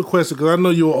me ask you a question, because I know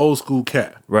you're an old school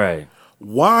cat. Right.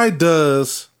 Why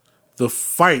does the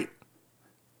fight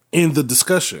in the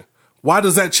discussion, why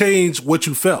does that change what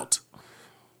you felt?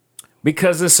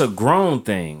 Because it's a grown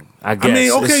thing, I guess. I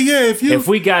mean, okay, if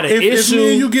we got an issue, if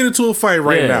me and you get into a fight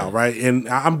right Yeah. now, right, and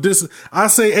I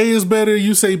say A is better,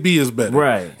 you say B is better,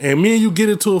 Right. and me and you get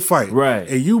into a fight, Right.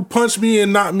 and you punch me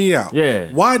and knock me out, Yeah.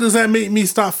 Why does that make me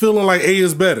stop feeling like A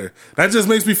is better? That just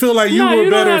makes me feel like you No, were you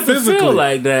better don't have physically. to feel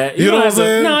like that. You know what I'm don't have to-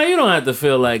 saying? No, you don't have to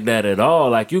feel like that at all.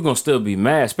 Like you're gonna still be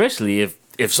mad, especially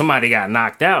if somebody got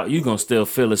knocked out. You're gonna still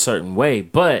feel a certain way,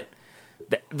 but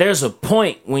there's a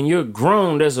point when you're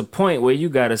grown. There's a point where you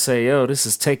gotta say, "Yo, this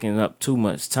is taking up too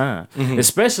much time."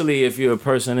 Especially if you're a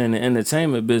person in the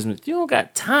entertainment business, you don't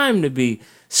got time to be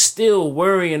still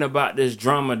worrying about this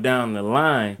drama down the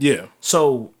line. Yeah.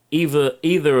 So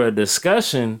either a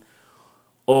discussion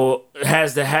or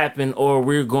has to happen, or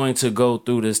we're going to go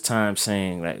through this time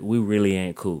saying like we really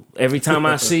ain't cool. Every time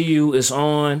I see you, it's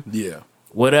on. Yeah.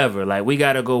 Whatever. Like we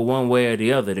gotta go one way or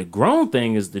the other. The grown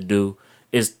thing to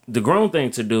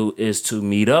do is to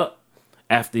meet up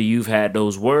after you've had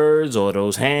those words or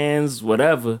those hands,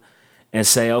 whatever, and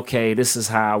say, okay, this is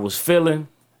how I was feeling.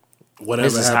 Whatever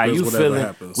This is happens, how you whatever feeling.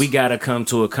 happens. We gotta come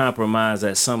to a compromise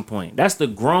at some point. That's the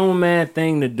grown man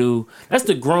thing to do. That's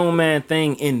the grown man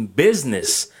thing in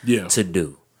business to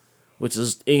do. Which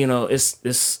is, you know,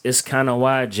 it's kind of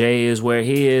why Jay is where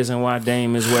he is and why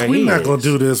Dame is where he is. We're not gonna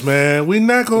do this, man. We're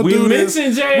not gonna We do this.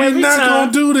 mention Jay We're every not time.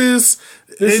 gonna do this.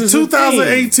 This In is the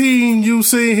 2018, you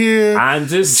sit here I'm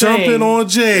just jumping saying, on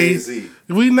Jay. Jay-Z.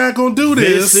 We're not gonna do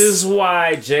this. This is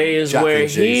why Jay is Jockin' where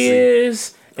Jay-Z. he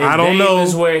is, and I don't Dame know.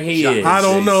 is where he is. I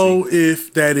don't know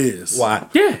if that is. Why?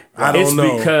 Yeah, I don't it's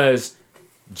know. because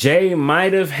Jay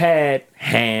might have had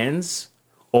hands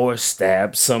or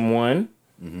stabbed someone,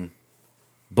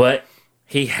 but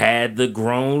he had the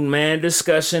grown man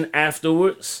discussion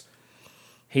afterwards.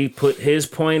 He put his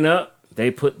point up.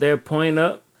 They put their point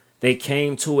up. They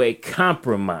came to a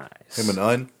compromise. Him and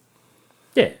Un,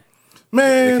 Yeah.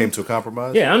 Man, they came to a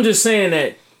compromise. Yeah, I'm just saying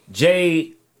that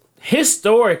Jay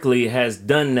historically has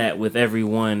done that with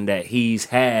everyone that he's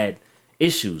had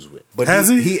issues with. But Has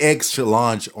he? He egged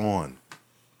Solange on.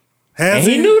 has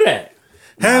And he knew that.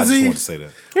 I Has just he? want to say that.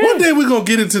 One day we're gonna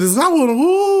get into this. I want to.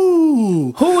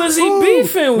 Ooh. Who is he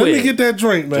beefing Let with? me get that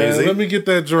drink, man. Jay-Z? Let me get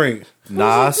that drink.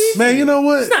 Nas. Man, you know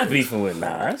what? He's not beefing with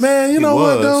Nas. Man, you know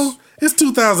what was. though? It's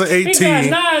He got 2018.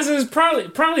 Nas is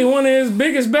probably one of his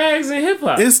biggest bags in hip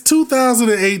hop. It's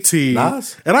 2018.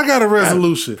 Nas? And I got a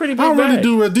resolution. pretty I big don't really bag.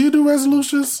 do. Do you do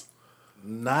resolutions?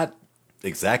 Not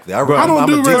exactly. I don't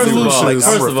do resolutions.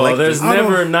 First of all, there's I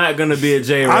don't- never not going to be a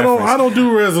Jay I reference. don't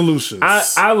do resolutions.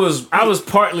 I was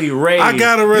partly raised. I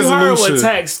got a You heard resolution. what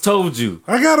Tax told you.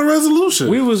 I got a resolution.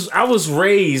 I was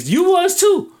raised. You was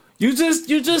too. You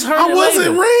just heard I it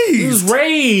wasn't later. raised. You was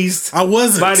raised I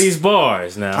wasn't. by these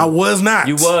bars now. I was not.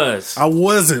 You was. I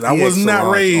wasn't. I He was had not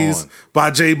Solange raised on. by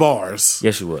J Bars.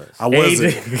 Yes, you was. I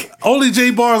wasn't. Only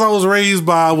J Bars I was raised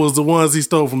by was the ones he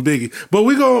stole from Biggie.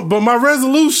 But my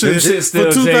resolution Them shit for still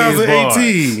Jay's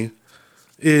 2018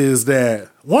 is that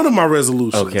one of my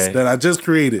resolutions Okay. that I just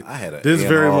created. I had a this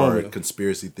very A&R moment.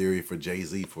 conspiracy theory for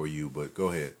Jay-Z for you, but go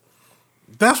ahead.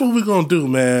 That's what we're gonna do,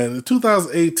 man. In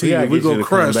 2018, We gotta we're get you gonna to come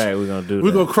crush. back. We're gonna do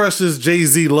We're that. gonna crush this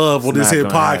Jay-Z love on this not here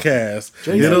gonna happen. podcast.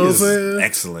 Jay-Z You know what I'm is saying?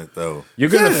 excellent, though. You're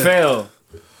gonna Yeah. fail.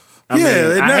 I not-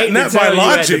 hate not to tell by you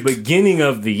logic. at the beginning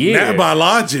of the year. Not by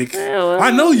logic. well,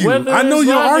 I know you. whether I know it's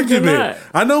your logic or argument. not.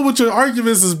 I know what your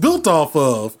arguments is built off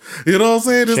of. You know what I'm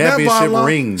saying? It's not by Championship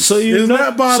rings. So you It's know,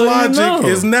 not by so logic. You know.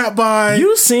 It's not by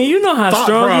You know how thought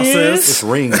strong process. It's he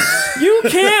rings. is. You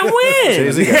can't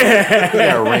win. Jay-Z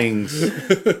got rings.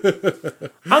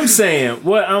 I'm saying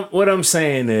what I'm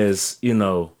saying is,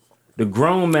 the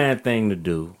grown man thing to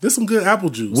do, There's some good apple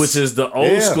juice. which is the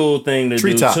old Yeah. school thing to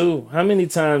Treetop. do too. How many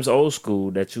times old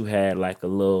school that you had like a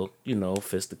little,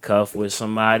 fisticuff with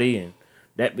somebody and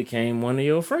that became one of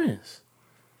your friends?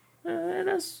 That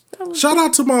was Shout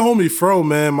out to my homie Fro,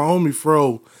 man. My homie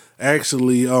Fro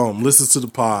actually listens to the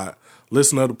pod.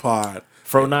 Listen to the pod.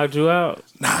 Fro knocked you out.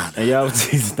 Nah. And y'all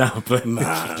was not playing.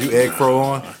 You egg Fro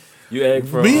on? You egg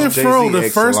Fro. Me and Jay-Z Fro, the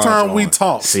egg first Solange time we on.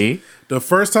 talked. See? The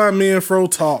first time me and Fro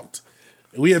talked,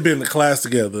 we had been in class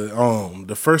together.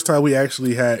 The first time we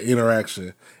actually had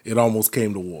interaction, it almost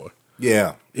came to war.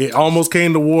 Yeah. It almost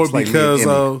came to war It's like me because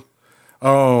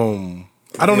and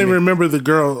I don't even remember the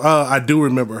girl. I do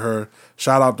remember her.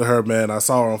 Shout out to her, man. I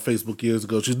saw her on Facebook years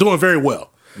ago. She's doing very well.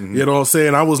 Mm-hmm. You know what I'm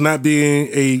saying? I was not being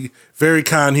a very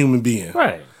kind human being.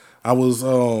 Right. I was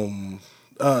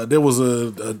there was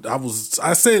I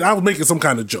was making some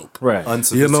kind of joke. Right.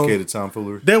 Unsophisticated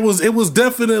tomfoolery. It was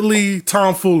definitely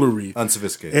tomfoolery.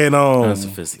 Unsophisticated. And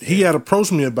Unsophisticated. he had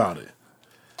approached me about it.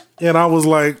 And I was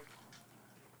like,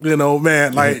 you know,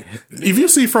 man, like if you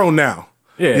see Fro now,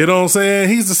 Yeah. you know what I'm saying?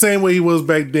 He's the same way he was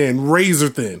back then, razor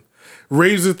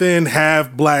thin,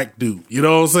 half black dude. You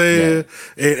know what I'm saying?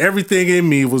 And everything in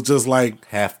me was just like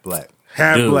Half black.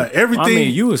 half Dude, black. Everything. I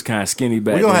mean, you was kind of skinny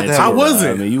back We gonna then. have to have I a-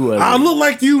 wasn't. I mean, you wasn't. I look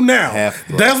like you now. Half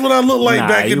black. That's what I looked like Nah,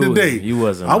 back in you the day. wasn't- you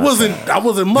wasn't I my wasn't. size. I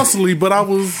wasn't muscly, but I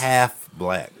was. Half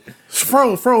black.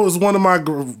 Fro is one of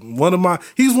my.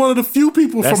 He's one of the few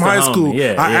people That's from the high homie. school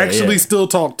Yeah, I yeah, actually yeah. still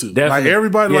talk to. Definitely. Like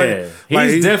everybody, yeah. like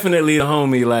He's definitely the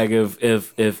homie. Like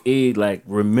if he like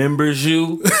remembers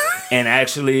you and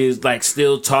actually is like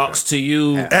still talks to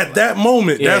you. at that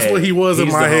moment, that's Yeah, what he was in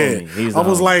he's my the head. homie. He's I the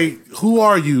was homie. like, "Who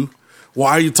are you?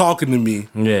 Why are you talking to me?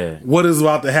 Yeah. What is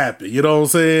about to happen?" You know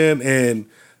what I'm saying?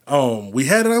 And we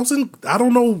had it. I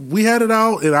don't know. We had it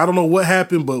out, and I don't know what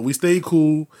happened, but we stayed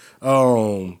cool.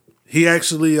 He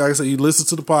actually, like I said, he listened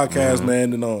to the podcast,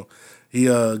 man, and he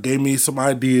gave me some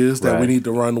ideas that we Right. need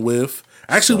to run with.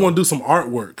 I actually want to do some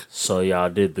artwork. So y'all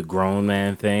did the grown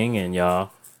man thing, and y'all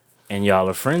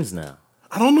are friends now.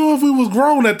 I don't know if we was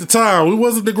grown at the time. We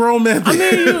wasn't the grown man. I mean,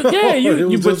 It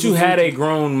was but just you a- had a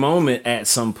grown moment at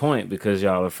some point because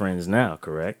y'all are friends now,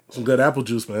 correct? some good apple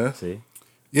juice, man. See,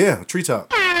 Yeah,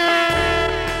 treetop.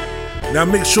 Now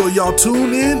make sure y'all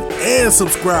tune in and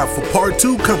subscribe for part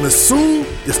 2 coming soon.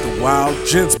 It's the Wild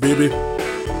Gents, baby.